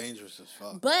 Facebook is dangerous as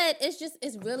fuck. But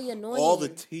it's really annoying. All the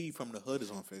tea from the hood is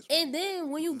on Facebook. And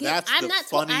then when you get, That's I'm the not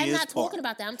funniest talking part.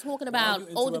 about that. I'm talking about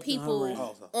you older interrupting people her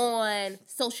rant? on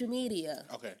social media.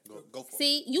 Okay, go for it.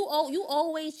 See, you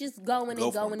always just going Go and for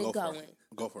it, going and go for going. it.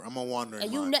 Go for it. I'm a wandering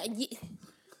And you mind.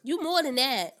 you more than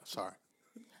that. Sorry.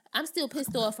 I'm still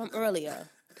pissed off from earlier.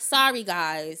 Sorry,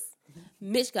 guys.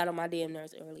 Mitch got on my damn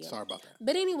nerves earlier. Sorry about that.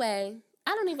 But anyway,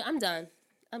 I'm done.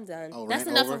 Oh, That's rant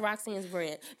enough over? of Roxanne's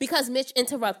rant. Because Mitch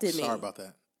interrupted me. Sorry about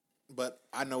that. But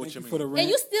I know what Thank you you mean. for the And rant.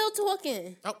 you still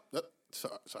talking. Oh,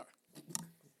 sorry.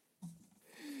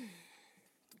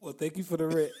 Well, thank you for the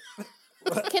rant.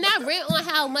 Can I rant on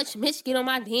how much Mitch get on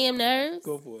my damn nerves?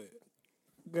 Go for it.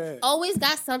 Go ahead. Always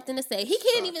got something to say. He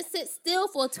can't even sit still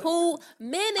for 2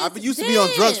 minutes. I used to be on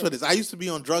drugs for this. I used to be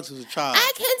on drugs as a child.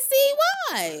 I can see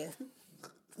why.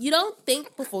 You don't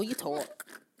think before you talk.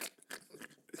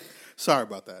 Sorry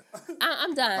about that.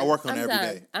 I'm done. I work on I'm it every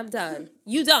done. day. I'm done.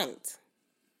 You don't.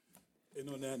 And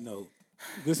on that note,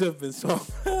 this has been so.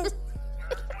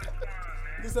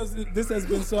 this has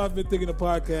been so. I've been thinking a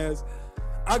podcast.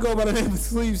 I go by the name of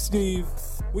Sleeve Steve.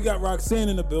 We got Roxanne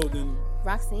in the building.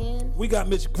 Roxanne. We got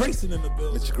Mitch Grayson in the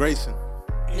building. Mr. Grayson.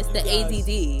 Mr.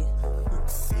 ADD.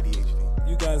 ADHD.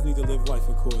 You guys need to live life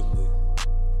accordingly.